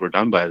actions were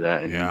done by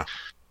that. And,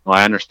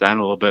 I understand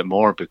a little bit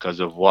more because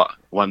of what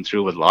went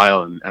through with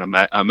Lyle, and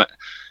I'm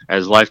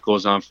as life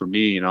goes on for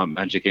me, I'm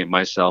educating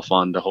myself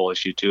on the whole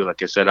issue too.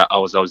 Like I said, I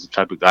was always the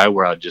type of guy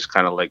where I'd just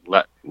kind of like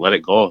let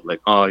it go, like,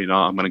 I'm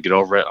gonna get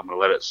over it, I'm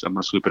gonna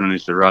sweep it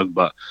underneath the rug.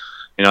 But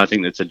I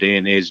think it's a day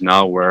and age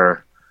now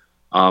where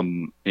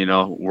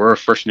we're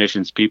First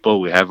Nations people.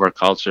 We have our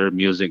culture,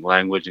 music,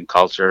 language, and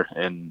culture,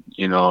 and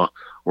we're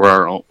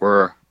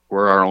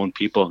our own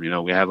people.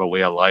 We have a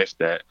way of life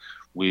that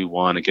we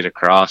want to get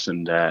across,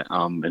 and that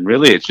and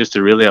really it's just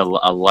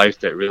a life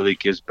that really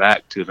gives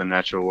back to the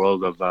natural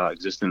world of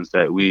existence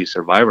that we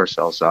survive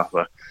ourselves off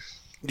of.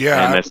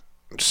 Yeah. And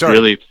sorry,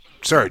 really,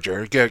 sorry,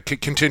 Jared. Yeah,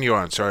 continue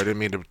on. Sorry, I didn't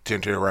mean to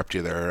interrupt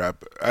you there.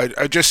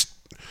 I just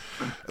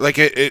like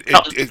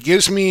it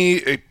gives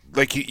me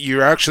like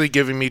you're actually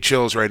giving me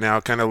chills right now,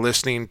 kind of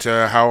listening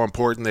to how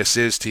important this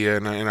is to you,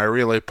 and I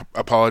really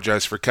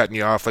apologize for cutting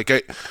you off.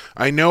 Like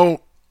I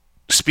know,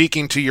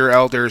 speaking to your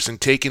elders and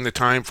taking the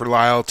time for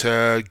Lyle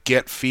to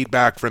get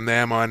feedback from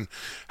them on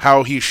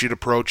how he should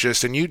approach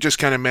this. And you just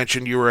kind of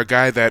mentioned you were a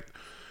guy that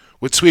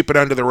would sweep it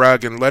under the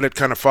rug and let it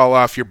kind of fall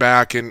off your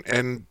back.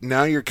 And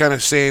now you're kind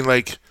of saying,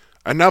 like,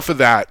 enough of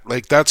that.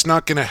 Like, that's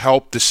not going to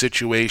help the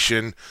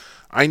situation.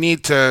 I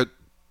need to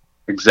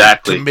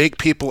make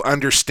people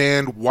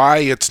understand why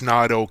it's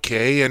not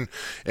okay. And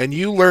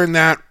you learn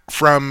that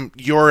from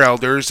your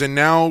elders. And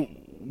now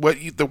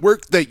the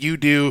work that you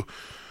do.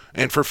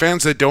 And for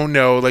fans that don't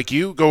know, like,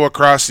 you go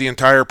across the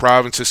entire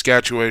province of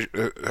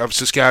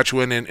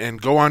Saskatchewan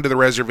and go onto the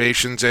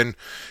reservations and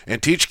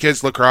teach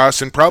kids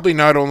lacrosse, and probably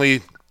not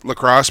only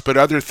lacrosse but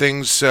other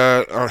things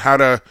on how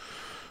to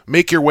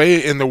make your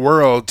way in the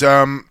world.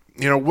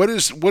 What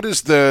is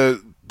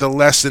the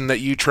lesson that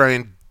you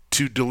try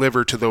to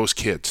deliver to those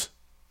kids?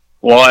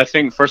 Well, I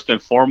think first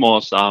and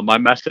foremost, my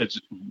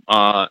message,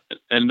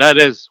 and that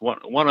is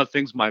one of the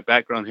things, my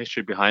background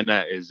history behind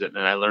that is that, and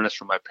I learned this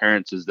from my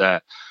parents, is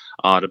that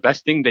the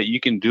best thing that you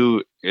can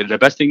do, the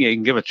best thing you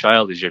can give a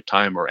child is your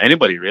time, or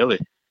anybody really,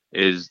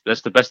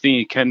 that's the best thing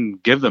you can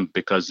give them,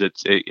 because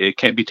it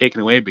can't be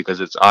taken away,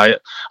 because it's eye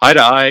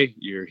to eye.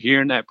 You're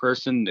hearing that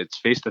person, it's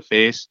face to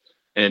face,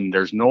 and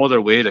there's no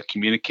other way to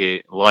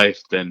communicate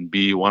life than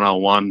be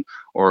one-on-one,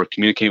 or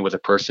communicate with a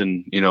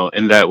person,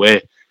 in that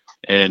way.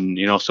 And,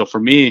 so for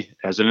me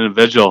as an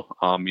individual,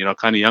 kind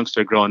of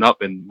youngster growing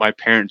up, and my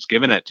parents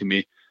giving that to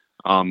me,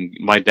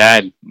 my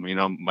dad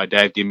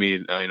gave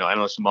me,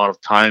 endless amount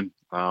of time,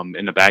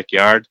 in the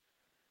backyard,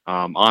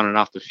 on and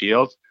off the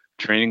field,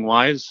 training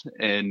wise,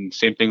 and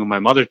same thing with my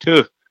mother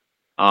too.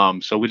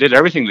 So we did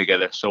everything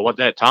together. So what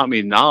that taught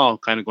me now,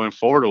 kind of going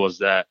forward, was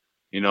that,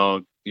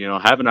 having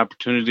an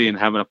opportunity and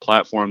having a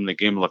platform in the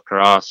game of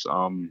lacrosse,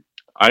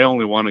 I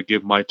only want to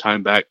give my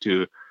time back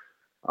to,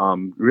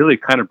 really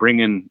kind of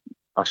bringing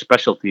a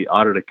specialty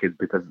out of the kids,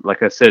 because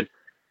like I said,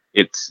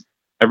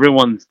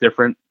 everyone's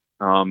different.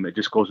 It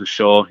just goes to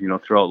show,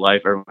 throughout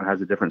life, everyone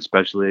has a different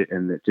specialty,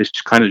 and it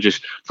just kind of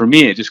for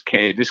me, it just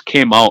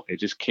came out. It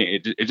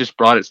just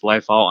brought its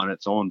life out on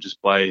its own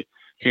just by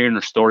hearing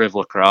the story of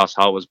lacrosse,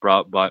 how it was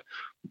brought, but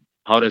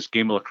how this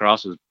game of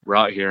lacrosse was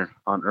brought here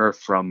on Earth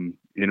from,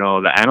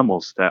 the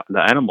animals,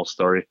 the animal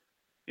story.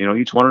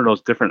 Each one of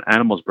those different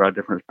animals brought a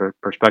different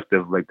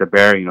perspective. Like the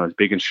bear, it's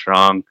big and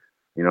strong.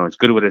 It's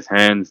good with his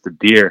hands. The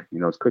deer,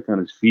 it's quick on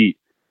his feet.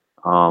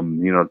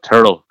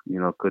 Turtle,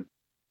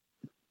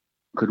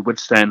 could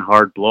withstand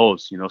hard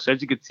blows. So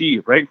as you could see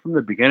right from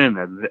the beginning,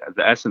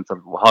 the essence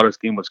of how this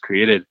game was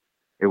created,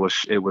 it was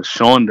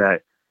shown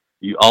that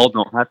you all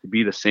don't have to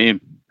be the same.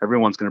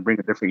 Everyone's going to bring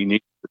a different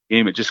unique to the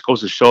game. It just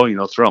goes to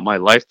show, throughout my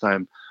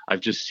lifetime,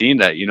 I've just seen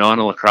that, on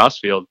a lacrosse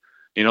field,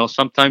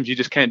 sometimes you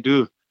just can't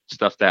do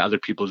stuff that other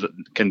people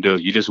can do.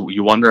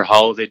 You wonder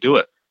how they do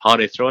it, how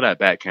they throw that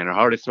backhand, or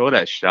how they throw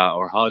that shot,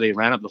 or how they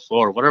ran up the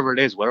floor, whatever it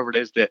is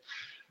that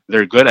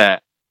they're good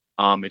at.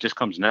 It just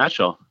comes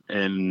natural.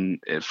 And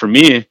for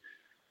me,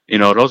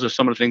 those are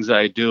some of the things that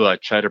I do. I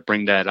try to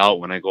bring that out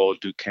when I go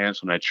do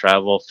camps, when I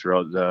travel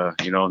throughout the,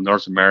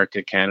 North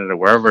America, Canada,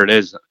 wherever it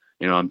is.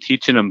 I'm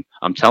teaching them,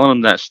 I'm telling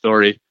them that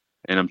story,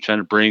 and I'm trying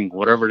to bring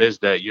whatever it is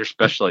that you're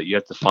special at. You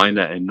have to find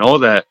that and know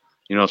that,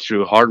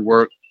 through hard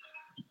work,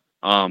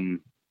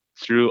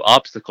 through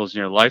obstacles in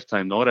your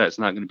lifetime, know that it's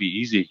not going to be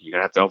easy. You're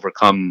going to have to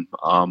overcome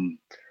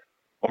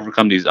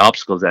these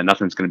obstacles, that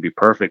nothing's going to be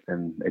perfect.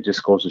 And it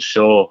just goes to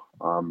show,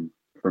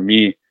 for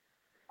me,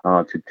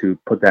 to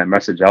put that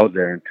message out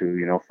there, and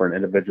to, for an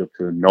individual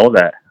to know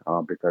that,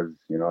 because,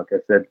 like I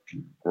said,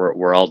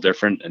 we're all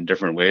different in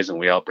different ways, and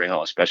we all bring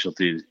out a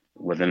specialty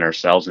within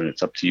ourselves, and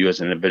it's up to you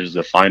as individuals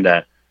to find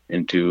that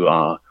and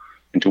to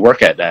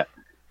work at that.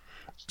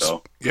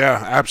 So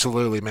yeah,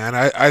 absolutely, man.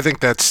 I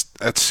think that's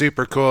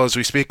super cool. As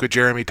we speak with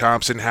Jeremy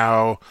Thompson,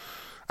 how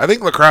I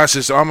think lacrosse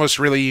is almost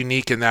really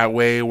unique in that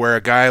way, where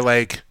a guy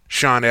like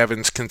Sean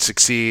Evans can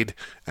succeed,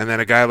 and then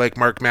a guy like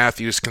Mark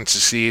Matthews can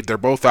succeed. They're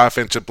both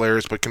offensive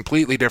players, but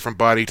completely different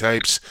body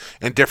types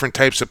and different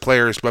types of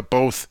players, but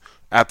both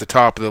at the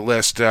top of the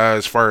list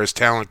as far as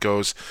talent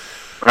goes.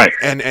 Right.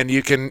 And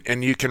you can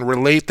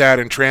relate that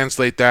and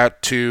translate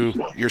that to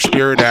your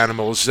spirit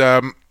animals.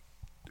 A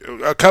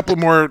couple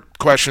more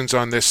questions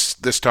on this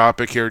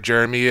topic here,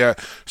 Jeremy.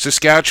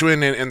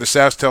 Saskatchewan and the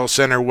SaskTel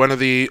Center, one of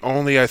the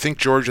only, I think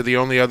Georgia, the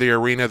only other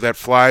arena that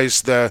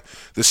flies the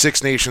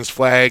Six Nations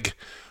flag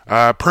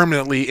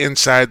permanently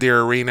inside the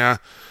arena.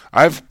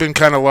 I've been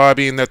kind of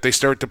lobbying that they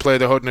start to play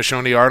the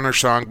Haudenosaunee Honor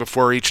Song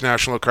before each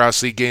National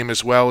Lacrosse League game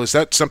as well. Is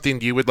that something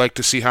you would like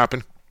to see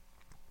happen?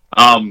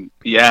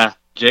 Yeah,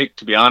 Jake,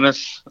 to be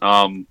honest,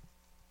 when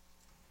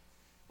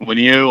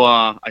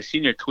I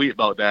seen your tweet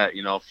about that,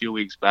 a few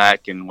weeks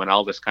back, and when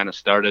all this kind of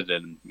started,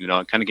 and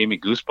it kind of gave me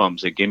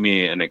goosebumps. It gave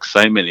me an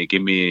excitement. It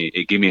gave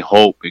me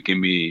hope. It gave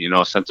me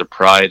a sense of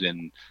pride,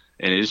 and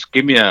it just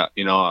gave me a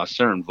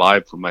certain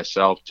vibe for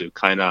myself to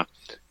kind of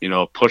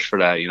push for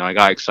that. I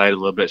got excited a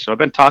little bit, so I've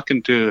been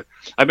talking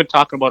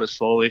about it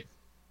slowly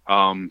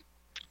to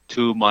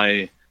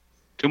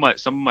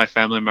some of my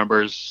family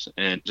members,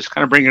 and just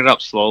kind of bringing it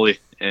up slowly.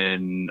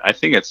 And I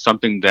think it's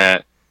something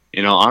that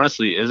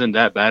honestly isn't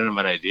that bad of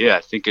an idea.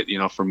 I think it,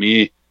 for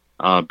me,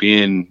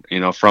 being,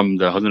 from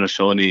the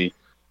Haudenosaunee,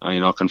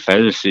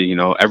 Confederacy,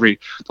 the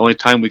only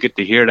time we get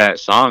to hear that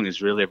song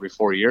is really every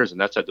 4 years,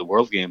 and that's at the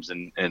World Games.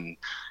 And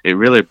it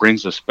really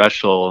brings a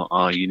special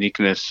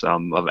uniqueness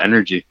of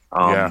energy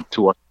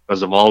to us,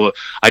 because of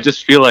I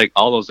just feel like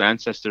all those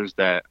ancestors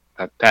that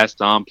have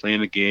passed on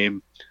playing the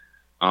game,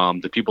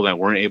 the people that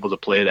weren't able to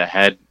play, that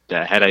had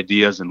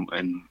ideas and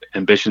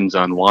ambitions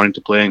on wanting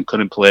to play and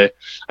couldn't play.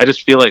 I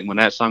just feel like when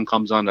that song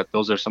comes on, that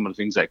those are some of the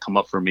things that come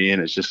up for me,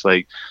 and it's just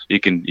like you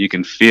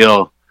can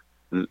feel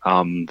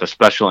the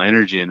special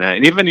energy in that.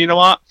 And even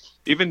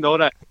even though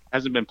that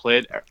hasn't been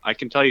played, I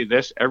can tell you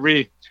this: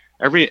 every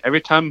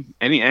time,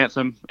 any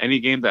anthem, any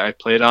game that I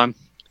played on,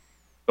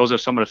 those are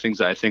some of the things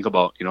that I think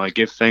about. I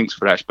give thanks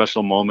for that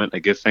special moment. I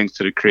give thanks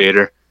to the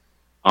Creator.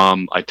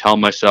 I tell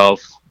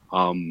myself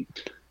that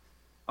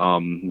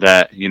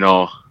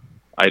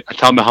I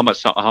tell me how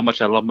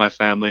much I love my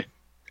family,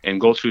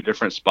 and go through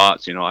different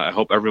spots. I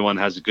hope everyone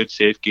has a good,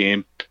 safe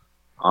game.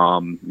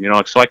 So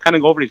I kind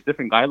of go over these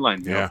different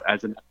guidelines,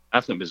 as an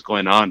anthem is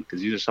going on,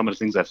 because these are some of the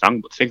things I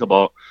think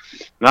about,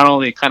 not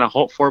only kind of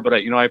hope for, but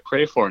I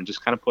pray for, and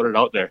just kind of put it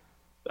out there.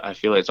 I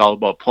feel like it's all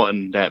about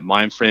putting that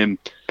mind frame,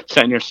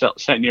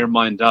 setting your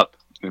mind up,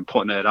 and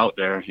putting it out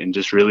there, and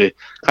just really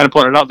kind of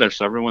putting it out there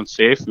so everyone's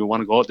safe. We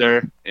want to go out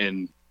there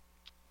and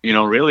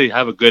really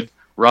have a good,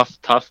 rough,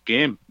 tough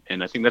game.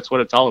 And I think that's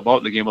what it's all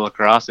about, the game of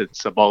lacrosse.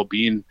 It's about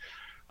being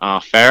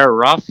fair,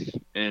 rough,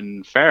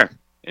 and fair.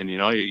 And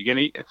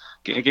a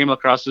game of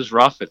lacrosse is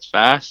rough. It's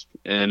fast,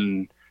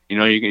 and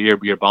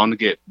you're bound to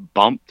get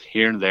bumped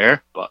here and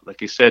there. But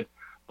like you said,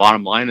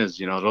 bottom line is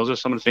those are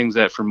some of the things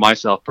that, for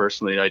myself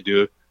personally, I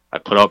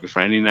put out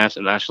before any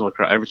national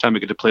lacrosse. Every time I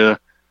get to play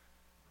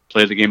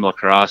the game of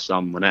lacrosse,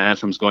 when the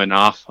anthem's going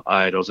off,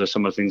 those are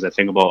some of the things I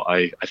think about.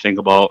 I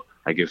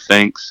give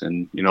thanks,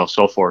 and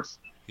so forth.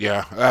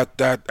 Yeah, I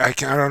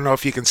don't know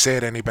if you can say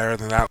it any better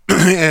than that.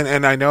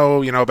 and I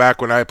know,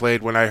 back when I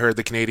played, when I heard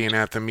the Canadian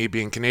anthem, me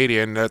being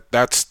Canadian,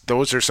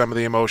 those are some of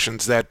the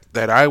emotions that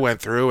I went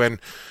through, and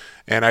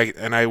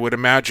I would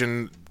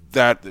imagine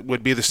that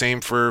would be the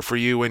same for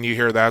you when you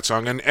hear that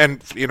song.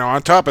 And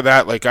on top of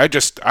that, like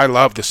I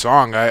love the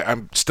song.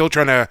 I'm still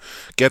trying to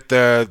get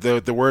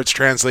the words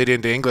translated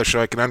into English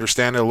so I can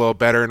understand it a little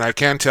better. And I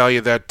can tell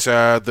you that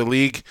the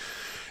league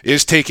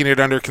is taking it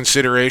under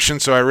consideration.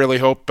 So I really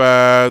hope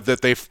that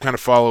they kind of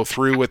follow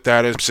through with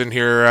that. As in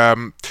here,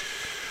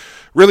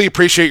 really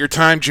appreciate your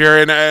time,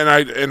 Jerry. And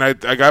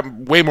I got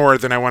way more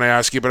than I want to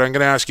ask you, but I'm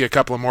going to ask you a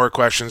couple of more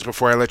questions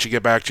before I let you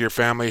get back to your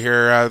family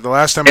here. The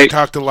last time I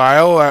talked to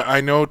Lyle, I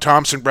know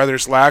Thompson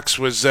Brothers Lax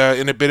was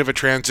in a bit of a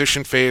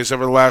transition phase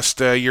over the last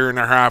year and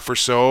a half or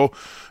so.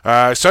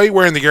 I saw you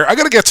wearing the gear. I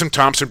got to get some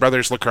Thompson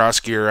Brothers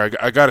lacrosse gear.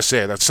 I got to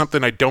say, that's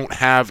something I don't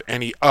have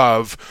any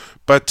of.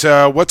 But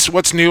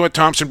what's new at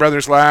Thompson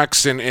Brothers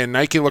Lax and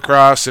Nike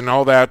Lacrosse and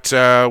all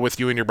that with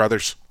you and your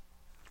brothers?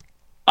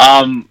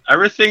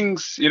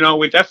 Everything's,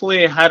 we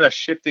definitely had a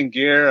shift in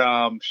gear,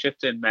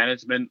 shift in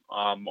management,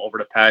 over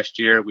the past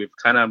year. We've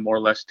kind of more or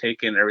less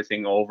taken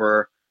everything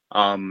over,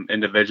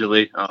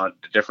 individually, the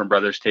different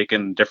brothers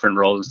taking different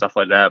roles and stuff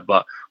like that,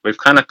 but we've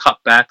kind of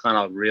cut back on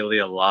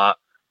a lot.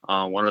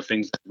 One of the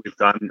things that we've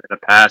done in the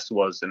past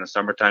was in the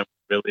summertime,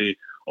 really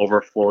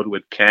overflowed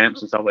with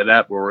camps and stuff like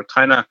that, where we're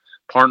kind of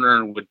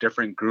partnering with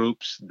different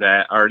groups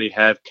that already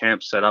have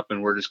camps set up,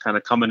 and we're just kind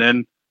of coming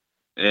in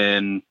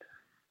and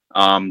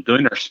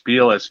doing our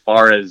spiel as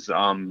far as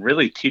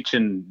really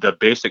teaching the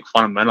basic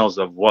fundamentals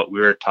of what we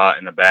were taught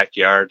in the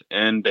backyard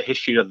and the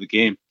history of the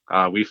game.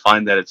 We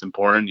find that it's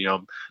important,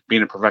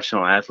 being a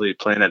professional athlete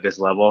playing at this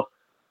level.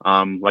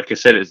 Like I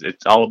said,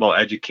 it's all about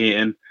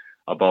educating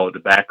about the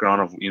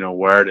background of,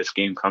 where this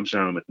game comes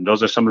from. And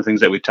those are some of the things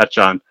that we touch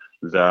on: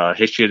 the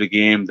history of the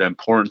game, the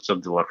importance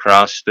of the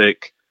lacrosse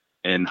stick,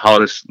 and how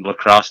this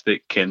lacrosse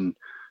stick can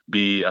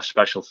be a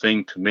special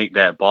thing to make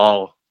that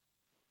ball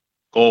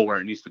go where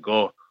it needs to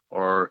go,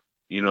 or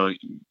be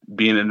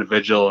an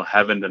individual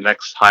having the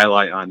next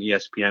highlight on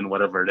ESPN,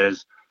 whatever it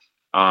is.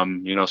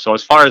 So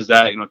as far as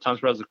that, Thompson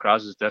Brothers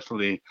Lacrosse is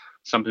definitely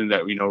something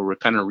that we're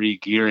kind of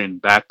re-gearing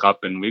back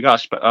up, and we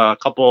got a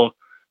couple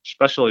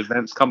special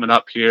events coming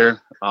up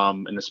here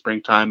in the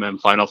springtime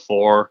and Final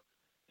Four,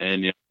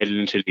 and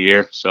heading into the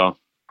year. So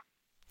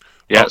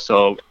yeah,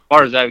 so as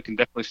far as that, we can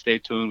definitely stay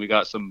tuned. We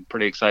got some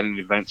pretty exciting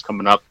events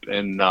coming up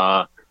in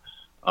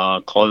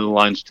clothing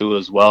lines too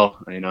as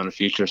well, in the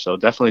future. So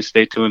definitely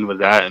stay tuned with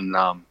that, and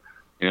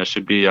it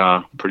should be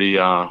pretty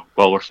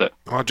well worth it.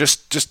 Well,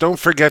 just don't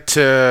forget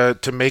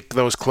to make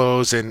those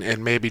clothes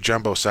in maybe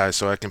jumbo size,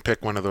 so I can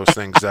pick one of those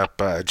things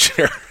up.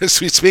 As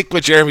we speak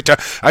with Jeremy,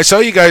 I saw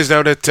you guys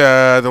out at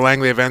the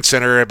Langley Event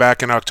Center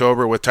back in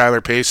October with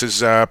Tyler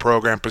Pace's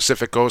program,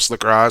 Pacific Coast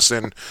Lacrosse,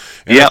 and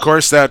yep. Of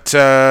course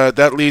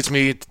that leads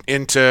me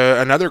into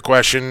another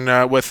question.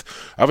 With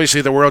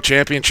obviously the World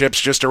Championships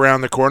just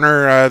around the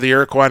corner, the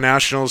Iroquois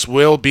Nationals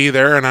will be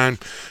there, and I'm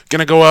going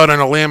to go out on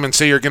a limb and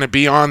say you're going to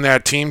be on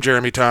that team,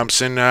 Jeremy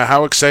Thompson.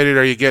 How excited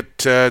are you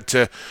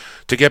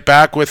to get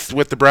back with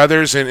the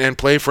brothers and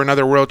play for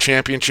another World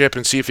Championship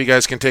and see if you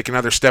guys can take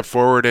another step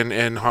forward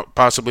and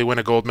possibly win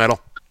a gold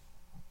medal?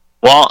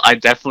 Well, I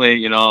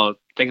definitely,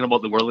 thinking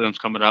about the World Games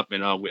coming up,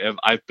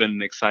 I've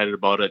been excited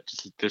about it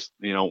just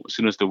as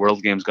soon as the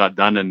World Games got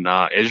done in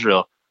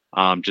Israel,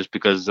 just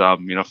because,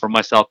 for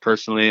myself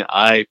personally,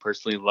 I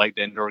personally like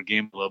the indoor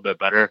game a little bit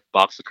better,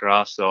 box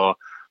lacrosse. So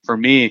for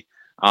me,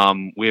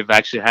 we've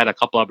actually had a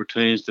couple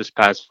opportunities this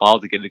past fall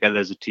to get together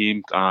as a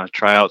team,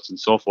 tryouts and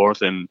so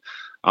forth. And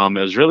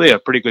it was really a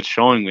pretty good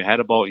showing. We had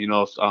about,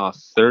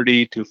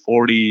 30 to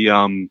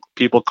 40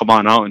 people come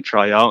on out and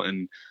try out.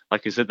 And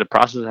like you said, the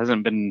process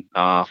hasn't been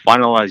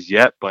finalized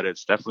yet, but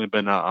it's definitely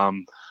been a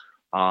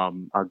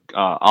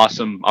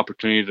awesome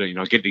opportunity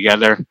to, get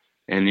together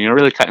and,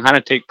 really kind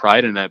of take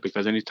pride in that,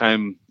 because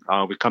anytime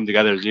we come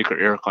together as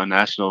Iroquois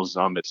Nationals,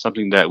 it's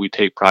something that we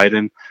take pride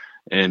in,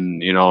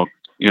 and,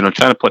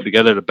 trying to put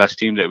together the best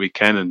team that we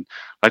can. And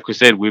like we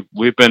said,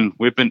 we've been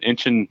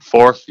inching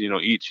forth,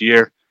 each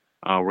year.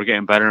 We're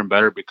getting better and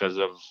better because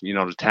of,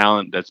 the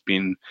talent that's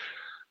being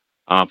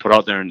put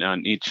out there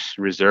on each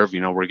reserve.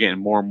 We're getting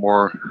more and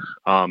more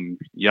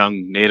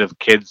young Native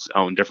kids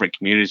out in different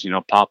communities,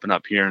 popping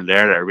up here and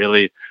there that are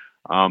really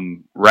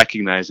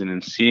recognizing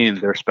and seeing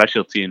their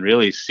specialty and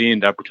really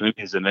seeing the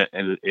opportunities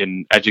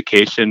in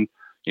education,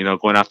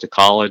 going off to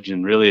college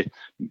and really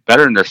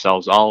bettering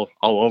themselves all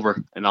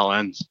over in all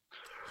ends.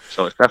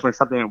 So it's definitely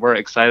something that we're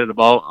excited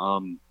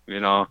about.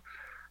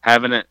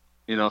 Having it,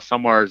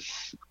 somewhere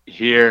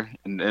here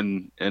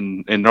in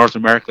North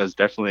America is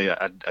definitely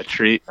a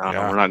treat.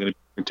 We're not going to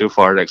be too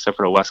far except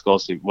for the West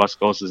Coast. The West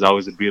Coast is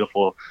always a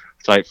beautiful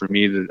site for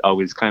me to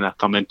always kind of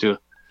come into.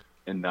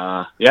 And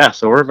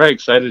so we're very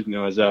excited,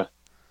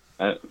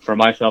 for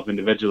myself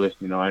individually,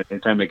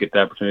 anytime I get the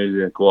opportunity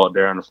to go out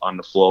there on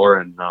the floor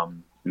and,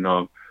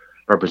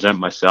 represent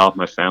myself,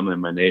 my family,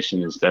 and my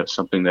nation, is that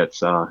something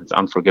that's it's an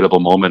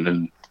unforgettable moment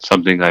and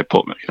something I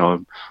put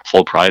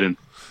full pride in.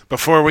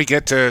 Before we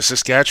get to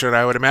Saskatchewan,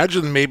 I would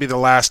imagine maybe the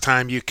last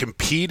time you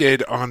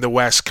competed on the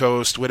West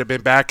Coast would have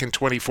been back in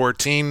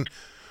 2014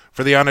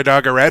 for the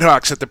Onondaga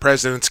Redhawks at the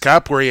President's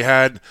Cup, where you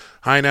had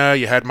Heine,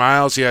 you had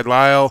Miles, you had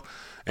Lyle,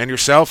 and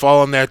yourself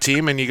all on that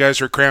team, and you guys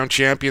were crowned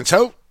champions.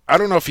 I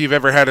don't know if you've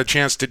ever had a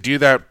chance to do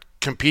that,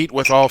 compete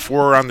with all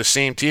four on the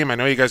same team. I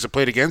know you guys have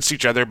played against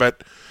each other,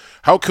 but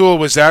how cool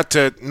was that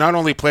to not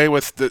only play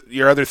with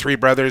your other three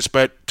brothers,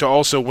 but to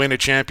also win a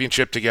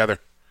championship together?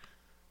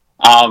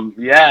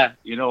 Yeah,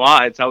 you know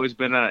what? It's always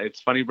been it's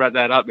funny you brought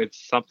that up.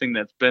 It's something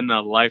that's been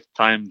a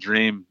lifetime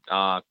dream,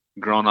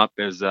 growing up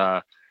as,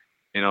 a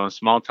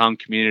small town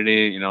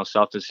community,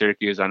 south of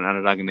Syracuse on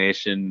Onondaga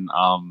Nation.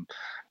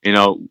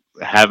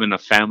 Having a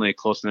family,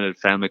 close-knit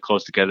family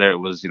close together. It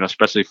was,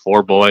 especially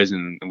four boys,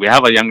 and we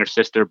have a younger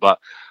sister, but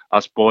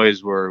us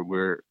boys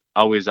we're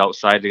always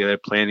outside together,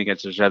 playing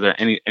against each other,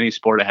 any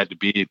sport it had to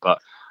be. But,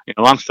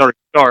 long story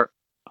short,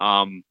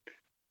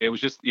 it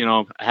was just,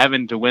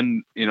 having to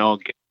win,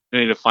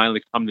 to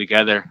finally come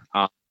together.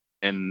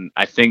 And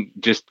I think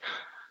just,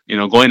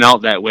 going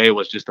out that way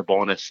was just a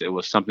bonus. It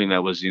was something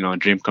that was, a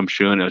dream come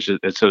true. And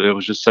it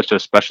was just such a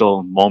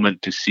special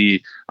moment to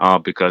see,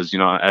 because,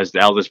 as the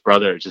eldest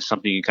brother, it's just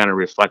something you kind of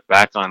reflect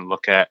back on,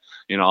 look at,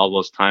 all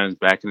those times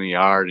back in the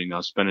yard,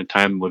 spending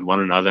time with one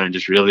another, and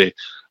just really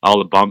all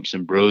the bumps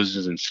and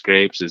bruises and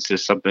scrapes. It's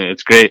just something,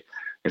 it's great.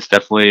 It's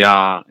definitely,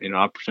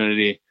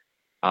 opportunity,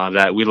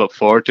 that we look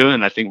forward to.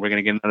 And I think we're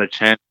going to get another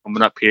chance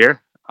coming up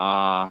here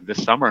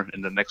this summer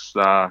in the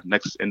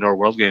next indoor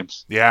World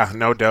Games. Yeah,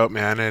 no doubt,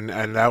 man,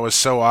 and that was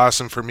so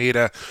awesome for me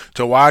to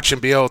watch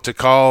and be able to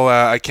call.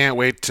 I can't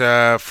wait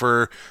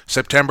for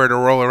September to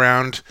roll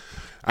around.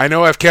 I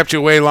know I've kept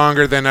you way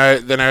longer than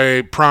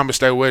I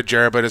promised I would,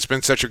 Jared, but it's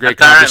been such a great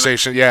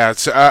conversation. Yeah,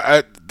 it's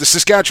the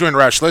Saskatchewan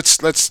Rush.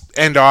 Let's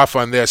end off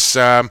on this.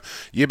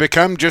 You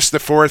become just the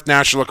fourth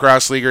National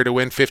Lacrosse Leaguer to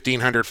win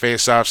 1,500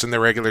 face-offs in the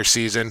regular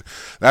season.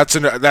 That's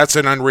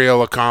an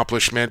unreal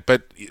accomplishment.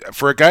 But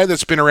for a guy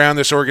that's been around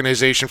this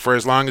organization for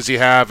as long as you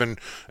have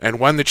and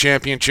won the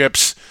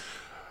championships,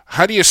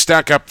 how do you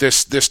stack up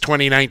this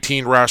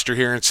 2019 roster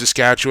here in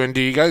Saskatchewan?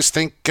 Do you guys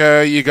think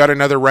you got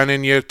another run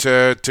in you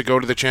to go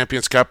to the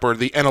Champions Cup, or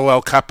the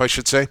NLL Cup, I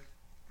should say?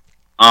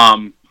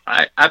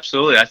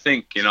 Absolutely. I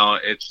think,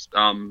 it's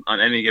on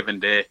any given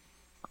day,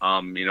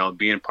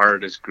 being part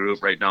of this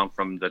group right down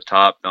from the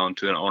top down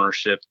to an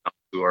ownership, down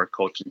to our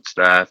coaching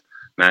staff,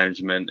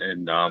 management,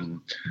 and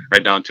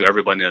right down to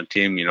everybody on the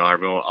team,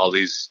 everyone, all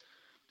these,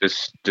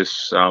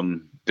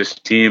 this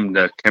team,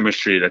 the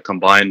chemistry, the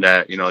combined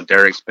that,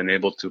 Derek's been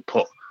able to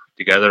put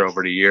together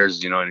over the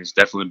years, and he's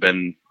definitely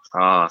been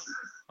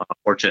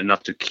fortunate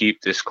enough to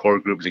keep this core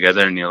group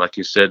together. And, like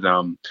you said,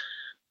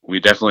 we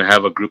definitely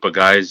have a group of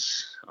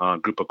guys,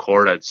 group of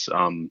core that's,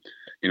 been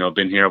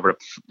here over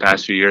the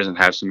past few years and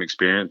have some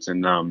experience.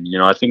 And,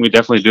 I think we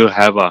definitely do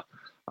have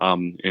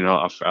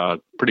a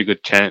pretty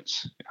good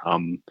chance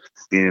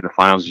being in the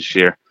finals this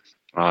year,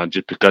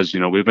 just because,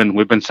 we've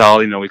been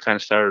solid. We kind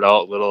of started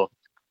out a little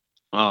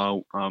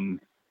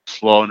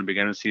slow in the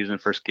beginning of the season,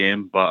 first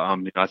game, but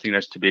I think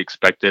that's to be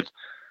expected.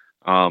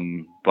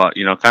 But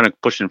kind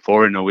of pushing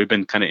forward, we've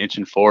been kind of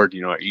inching forward,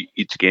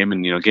 each game,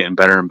 and getting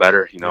better and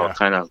better.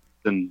 Kind of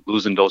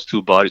losing those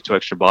two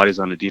extra bodies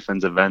on the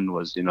defensive end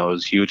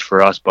was huge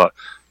for us. But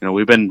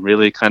we've been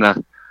really kind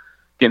of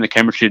getting the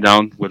chemistry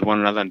down with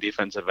one another on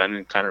defensive end,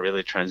 and kind of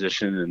really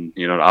transition. And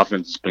the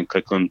offense has been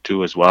clicking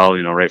too as well.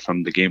 Right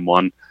from the game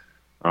one.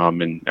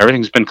 And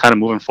everything's been kind of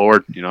moving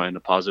forward, in a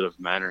positive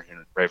manner,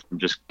 right from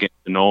just getting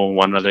to know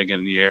one another again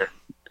in the air,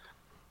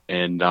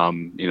 and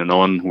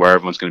knowing where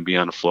everyone's going to be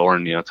on the floor,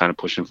 and kind of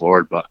pushing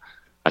forward. But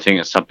I think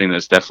it's something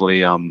that's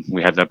definitely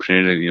we have the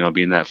opportunity to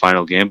be in that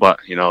final game. But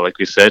like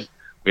we said,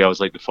 we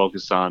always like to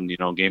focus on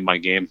game by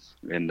game,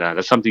 and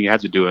that's something you have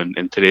to do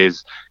in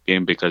today's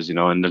game, because in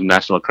the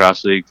National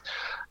Lacrosse League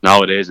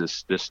nowadays,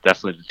 this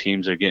definitely, the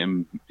teams are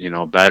getting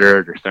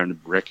better. They're starting to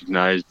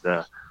recognize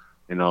the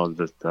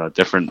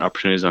different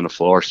opportunities on the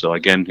floor. So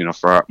again,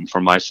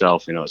 for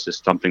myself, it's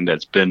just something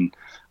that's been,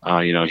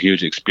 a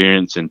huge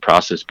experience and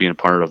process being a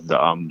part of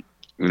the,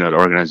 the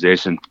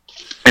organization.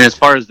 And as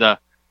far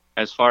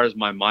as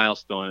my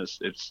milestone,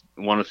 it's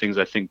one of the things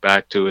I think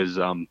back to is,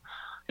 I'm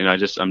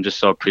just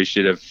so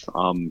appreciative,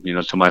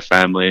 to my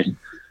family,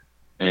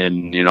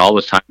 and, all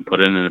the time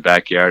put in the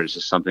backyard is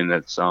just something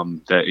that's,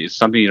 that is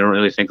something you don't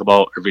really think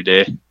about every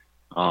day.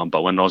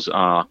 But when those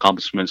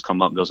accomplishments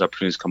come up, those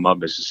opportunities come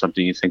up, it's just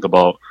something you think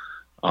about,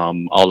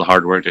 all the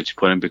hard work that you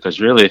put in,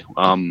 because really,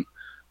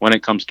 when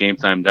it comes game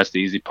time, that's the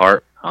easy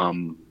part.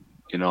 All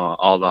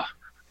the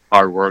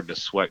hard work, the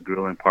sweat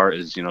grueling part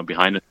is,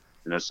 behind it.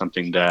 And that's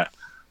something that,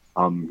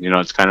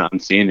 it's kind of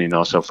unseen,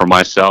 so for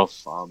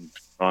myself,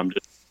 I'm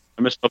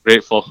just so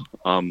grateful,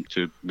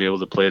 to be able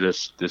to play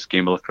this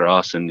game of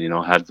lacrosse, and,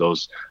 had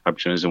those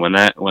opportunities. And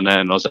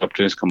when those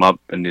opportunities come up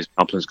and these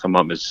compliments come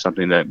up, it's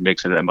something that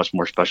makes it that much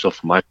more special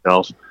for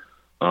myself,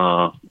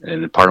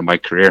 and part of my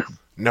career.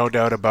 No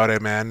doubt about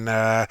it,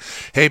 man.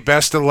 Hey,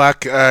 best of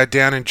luck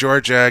down in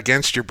Georgia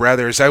against your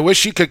brothers. I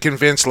wish you could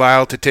convince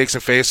Lyle to take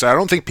some face. I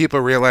don't think people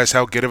realize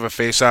how good of a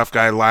face-off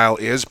guy Lyle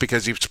is,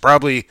 because he's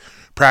probably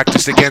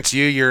practiced against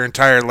you your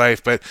entire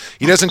life, but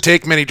he doesn't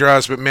take many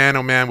draws. But man,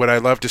 oh man, would I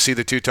love to see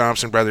the two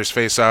Thompson brothers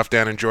face off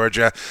down in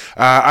Georgia.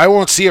 I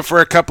won't see it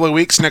for a couple of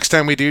weeks. Next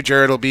time we do,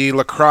 Jared, it'll be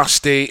Lacrosse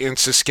Day in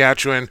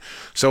Saskatchewan,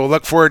 so we'll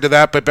look forward to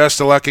that. But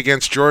best of luck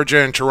against Georgia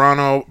and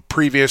Toronto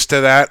previous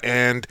to that,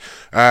 and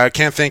I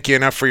can't thank you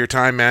enough for your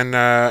time, man,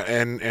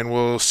 and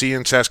we'll see you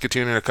in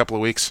Saskatoon in a couple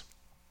of weeks.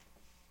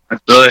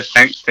 Absolutely.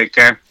 Thanks. Take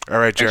care. All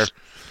right, Jared.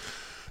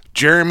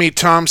 Jeremy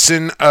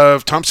Thompson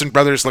of Thompson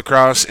Brothers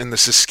Lacrosse in the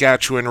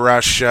Saskatchewan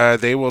Rush.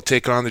 They will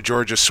take on the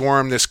Georgia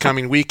Swarm this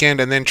coming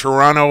weekend, and then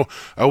Toronto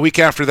a week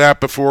after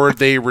that before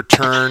they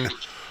return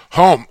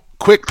home.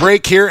 Quick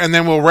break here, and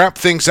then we'll wrap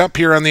things up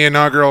here on the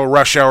inaugural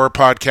Rush Hour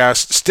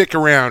podcast. Stick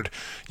around.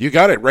 You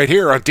got it right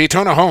here on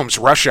Daytona Homes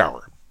Rush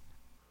Hour.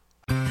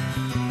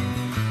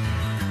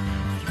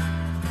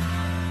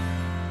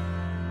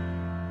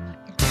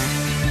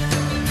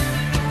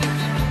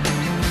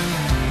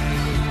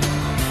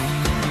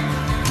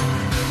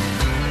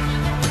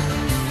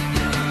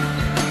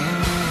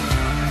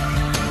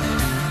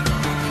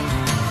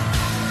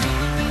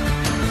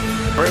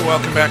 All right,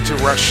 welcome back to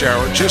Rush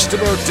Hour. Just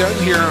about done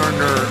here on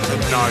our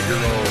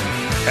inaugural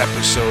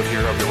episode here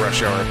of the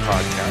Rush Hour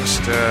podcast.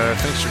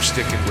 Thanks for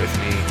sticking with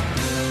me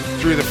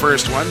through the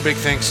first one. Big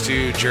thanks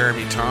to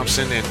Jeremy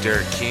Thompson and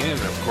Derek Keenan,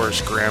 and of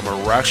course Grandma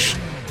Rush,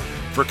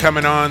 for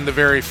coming on the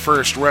very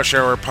first Rush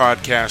Hour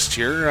podcast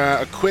here.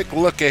 A quick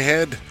look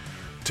ahead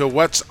to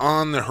what's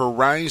on the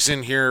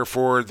horizon here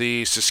for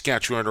the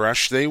Saskatchewan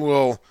Rush. They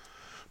will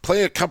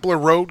play a couple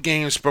of road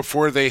games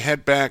before they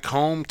head back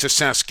home to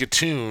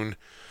Saskatoon.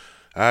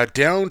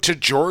 Down to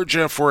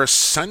Georgia for a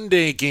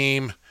Sunday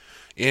game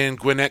in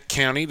Gwinnett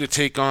County to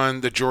take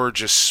on the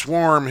Georgia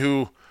Swarm,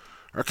 who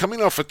are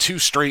coming off of 2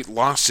 straight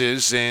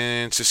losses,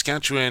 and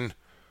Saskatchewan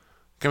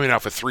coming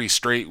off of 3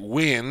 straight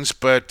wins,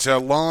 but a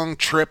long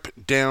trip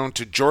down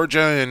to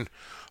Georgia, and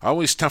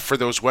always tough for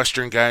those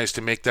Western guys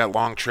to make that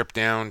long trip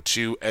down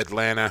to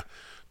Atlanta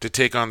to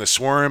take on the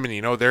Swarm,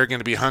 and they're going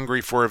to be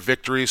hungry for a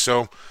victory,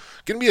 so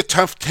going to be a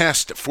tough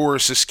test for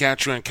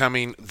Saskatchewan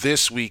coming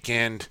this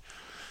weekend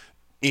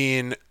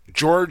in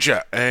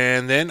Georgia.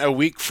 And then a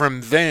week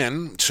from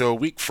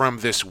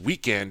this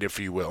weekend, if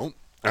you will,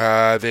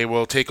 they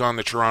will take on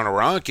the Toronto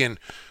Rock, and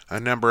a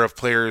number of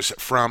players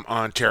from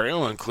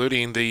Ontario,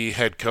 including the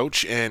head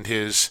coach and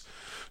his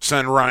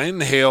son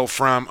Ryan, hail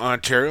from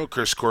Ontario.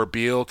 Chris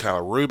Corbeil,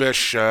 Kyle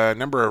Rubish, a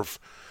number of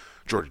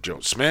Jordan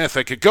Jones-Smith.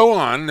 I could go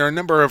on. There are a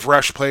number of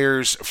Rush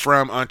players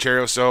from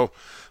Ontario, so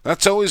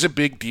that's always a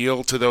big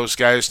deal to those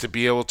guys to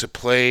be able to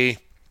play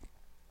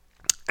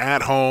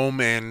at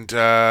home and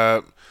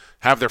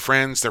have their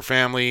friends, their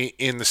family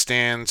in the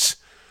stands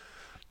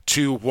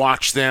to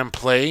watch them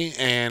play.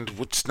 And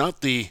what's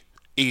not the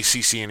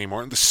ACC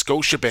anymore, the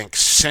Scotiabank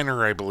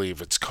Center, I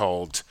believe it's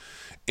called,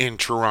 in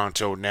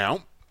Toronto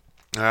now.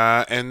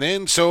 And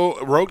then, so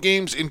road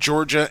games in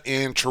Georgia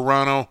and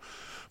Toronto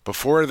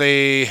before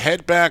they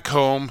head back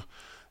home.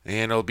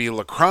 And it'll be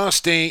Lacrosse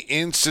Day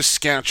in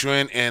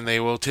Saskatchewan, and they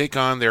will take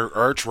on their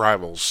arch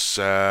rivals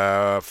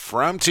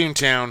from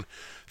Toontown.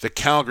 The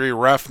Calgary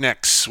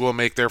Roughnecks will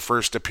make their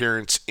first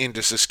appearance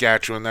into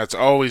Saskatchewan. That's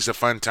always a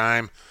fun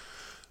time.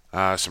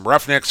 Some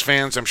Roughnecks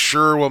fans, I'm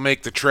sure, will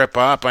make the trip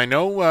up. I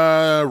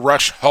know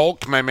Rush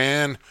Hulk, my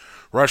man,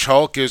 Rush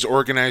Hulk is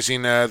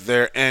organizing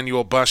their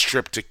annual bus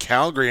trip to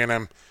Calgary, and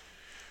I'm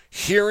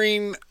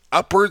hearing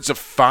upwards of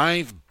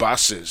 5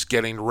 buses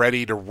getting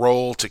ready to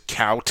roll to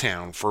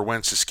Cowtown for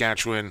when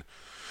Saskatchewan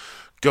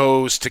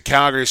goes to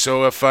Calgary.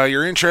 So if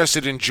you're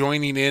interested in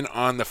joining in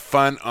on the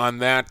fun on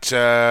that,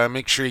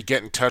 make sure you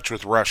get in touch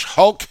with Rush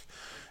Hulk,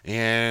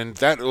 and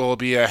that will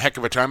be a heck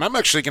of a time. I'm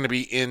actually going to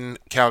be in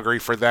Calgary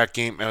for that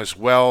game as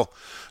well.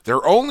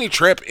 Their only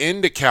trip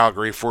into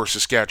Calgary for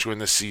Saskatchewan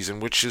this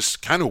season, which is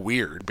kind of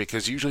weird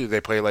because usually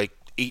they play like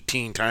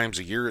 18 times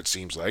a year, it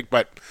seems like.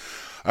 But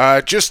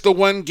just the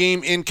one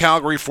game in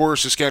Calgary for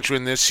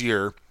Saskatchewan this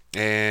year.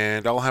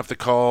 And I'll have to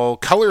call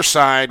color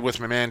side with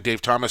my man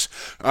Dave Thomas.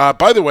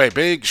 By the way,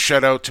 big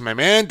shout out to my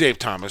man Dave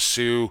Thomas,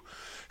 who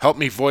helped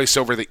me voice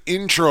over the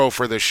intro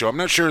for this show. I'm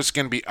not sure it's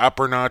going to be up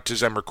or not,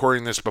 as I'm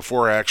recording this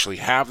before I actually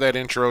have that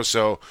intro,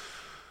 so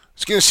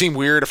it's going to seem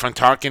weird if I'm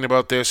talking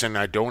about this and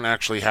I don't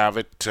actually have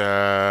it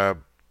by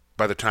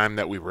the time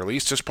that we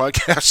release this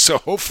podcast, so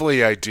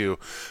hopefully I do.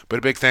 But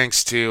a big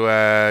thanks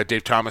to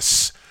Dave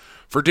Thomas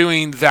for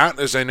doing that,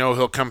 as I know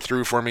he'll come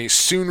through for me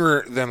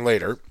sooner than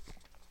later.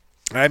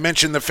 I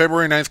mentioned the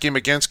February 9th game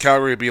against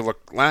Calgary will be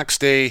Lax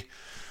Day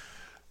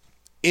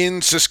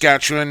in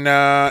Saskatchewan,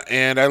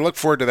 and I look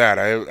forward to that.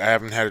 I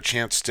haven't had a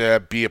chance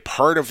to be a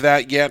part of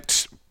that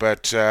yet,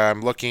 but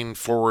I'm looking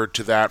forward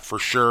to that for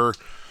sure.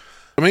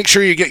 So make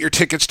sure you get your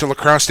tickets to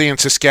Lacrosse Day in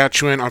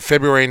Saskatchewan on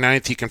February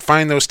 9th. You can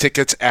find those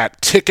tickets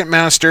at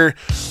Ticketmaster.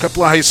 A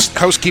couple of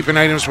housekeeping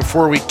items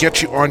before we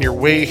get you on your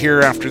way here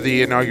after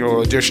the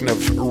inaugural edition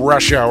of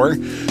Rush Hour.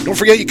 Don't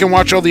forget you can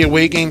watch all the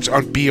away games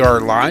on BR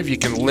Live. You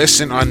can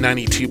listen on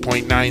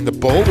 92.9 The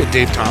Bull with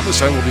Dave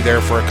Thomas. I will be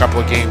there for a couple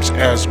of games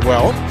as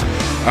well.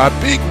 A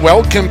big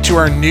welcome to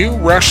our new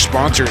Rush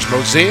sponsors,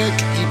 Mosaic,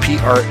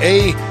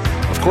 EPRA,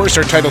 of course,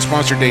 our title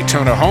sponsor,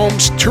 Daytona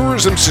Homes,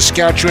 Tourism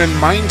Saskatchewan,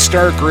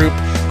 Mindstar Group,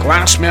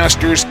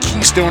 Glassmasters,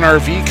 Keystone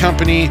RV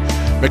Company,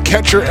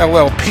 McKetcher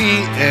LLP,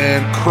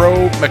 and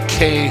Crow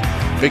McKay.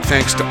 Big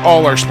thanks to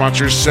all our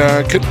sponsors.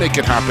 Couldn't make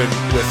it happen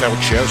without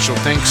you, so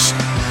thanks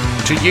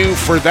to you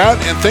for that,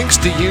 and thanks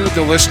to you,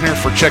 the listener,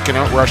 for checking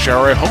out Rush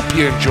Hour. I hope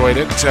you enjoyed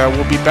it.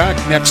 We'll be back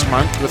next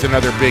month with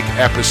another big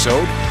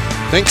episode.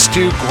 Thanks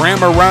to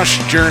Grandma Rush,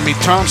 Jeremy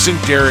Thompson,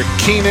 Derek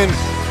Keenan,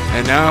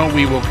 and now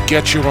we will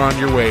get you on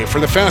your way for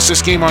the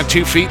fastest game on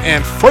 2 feet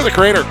and for the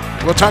creator.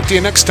 We'll talk to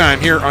you next time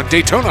here on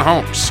Daytona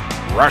Homes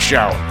Rush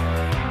Hour.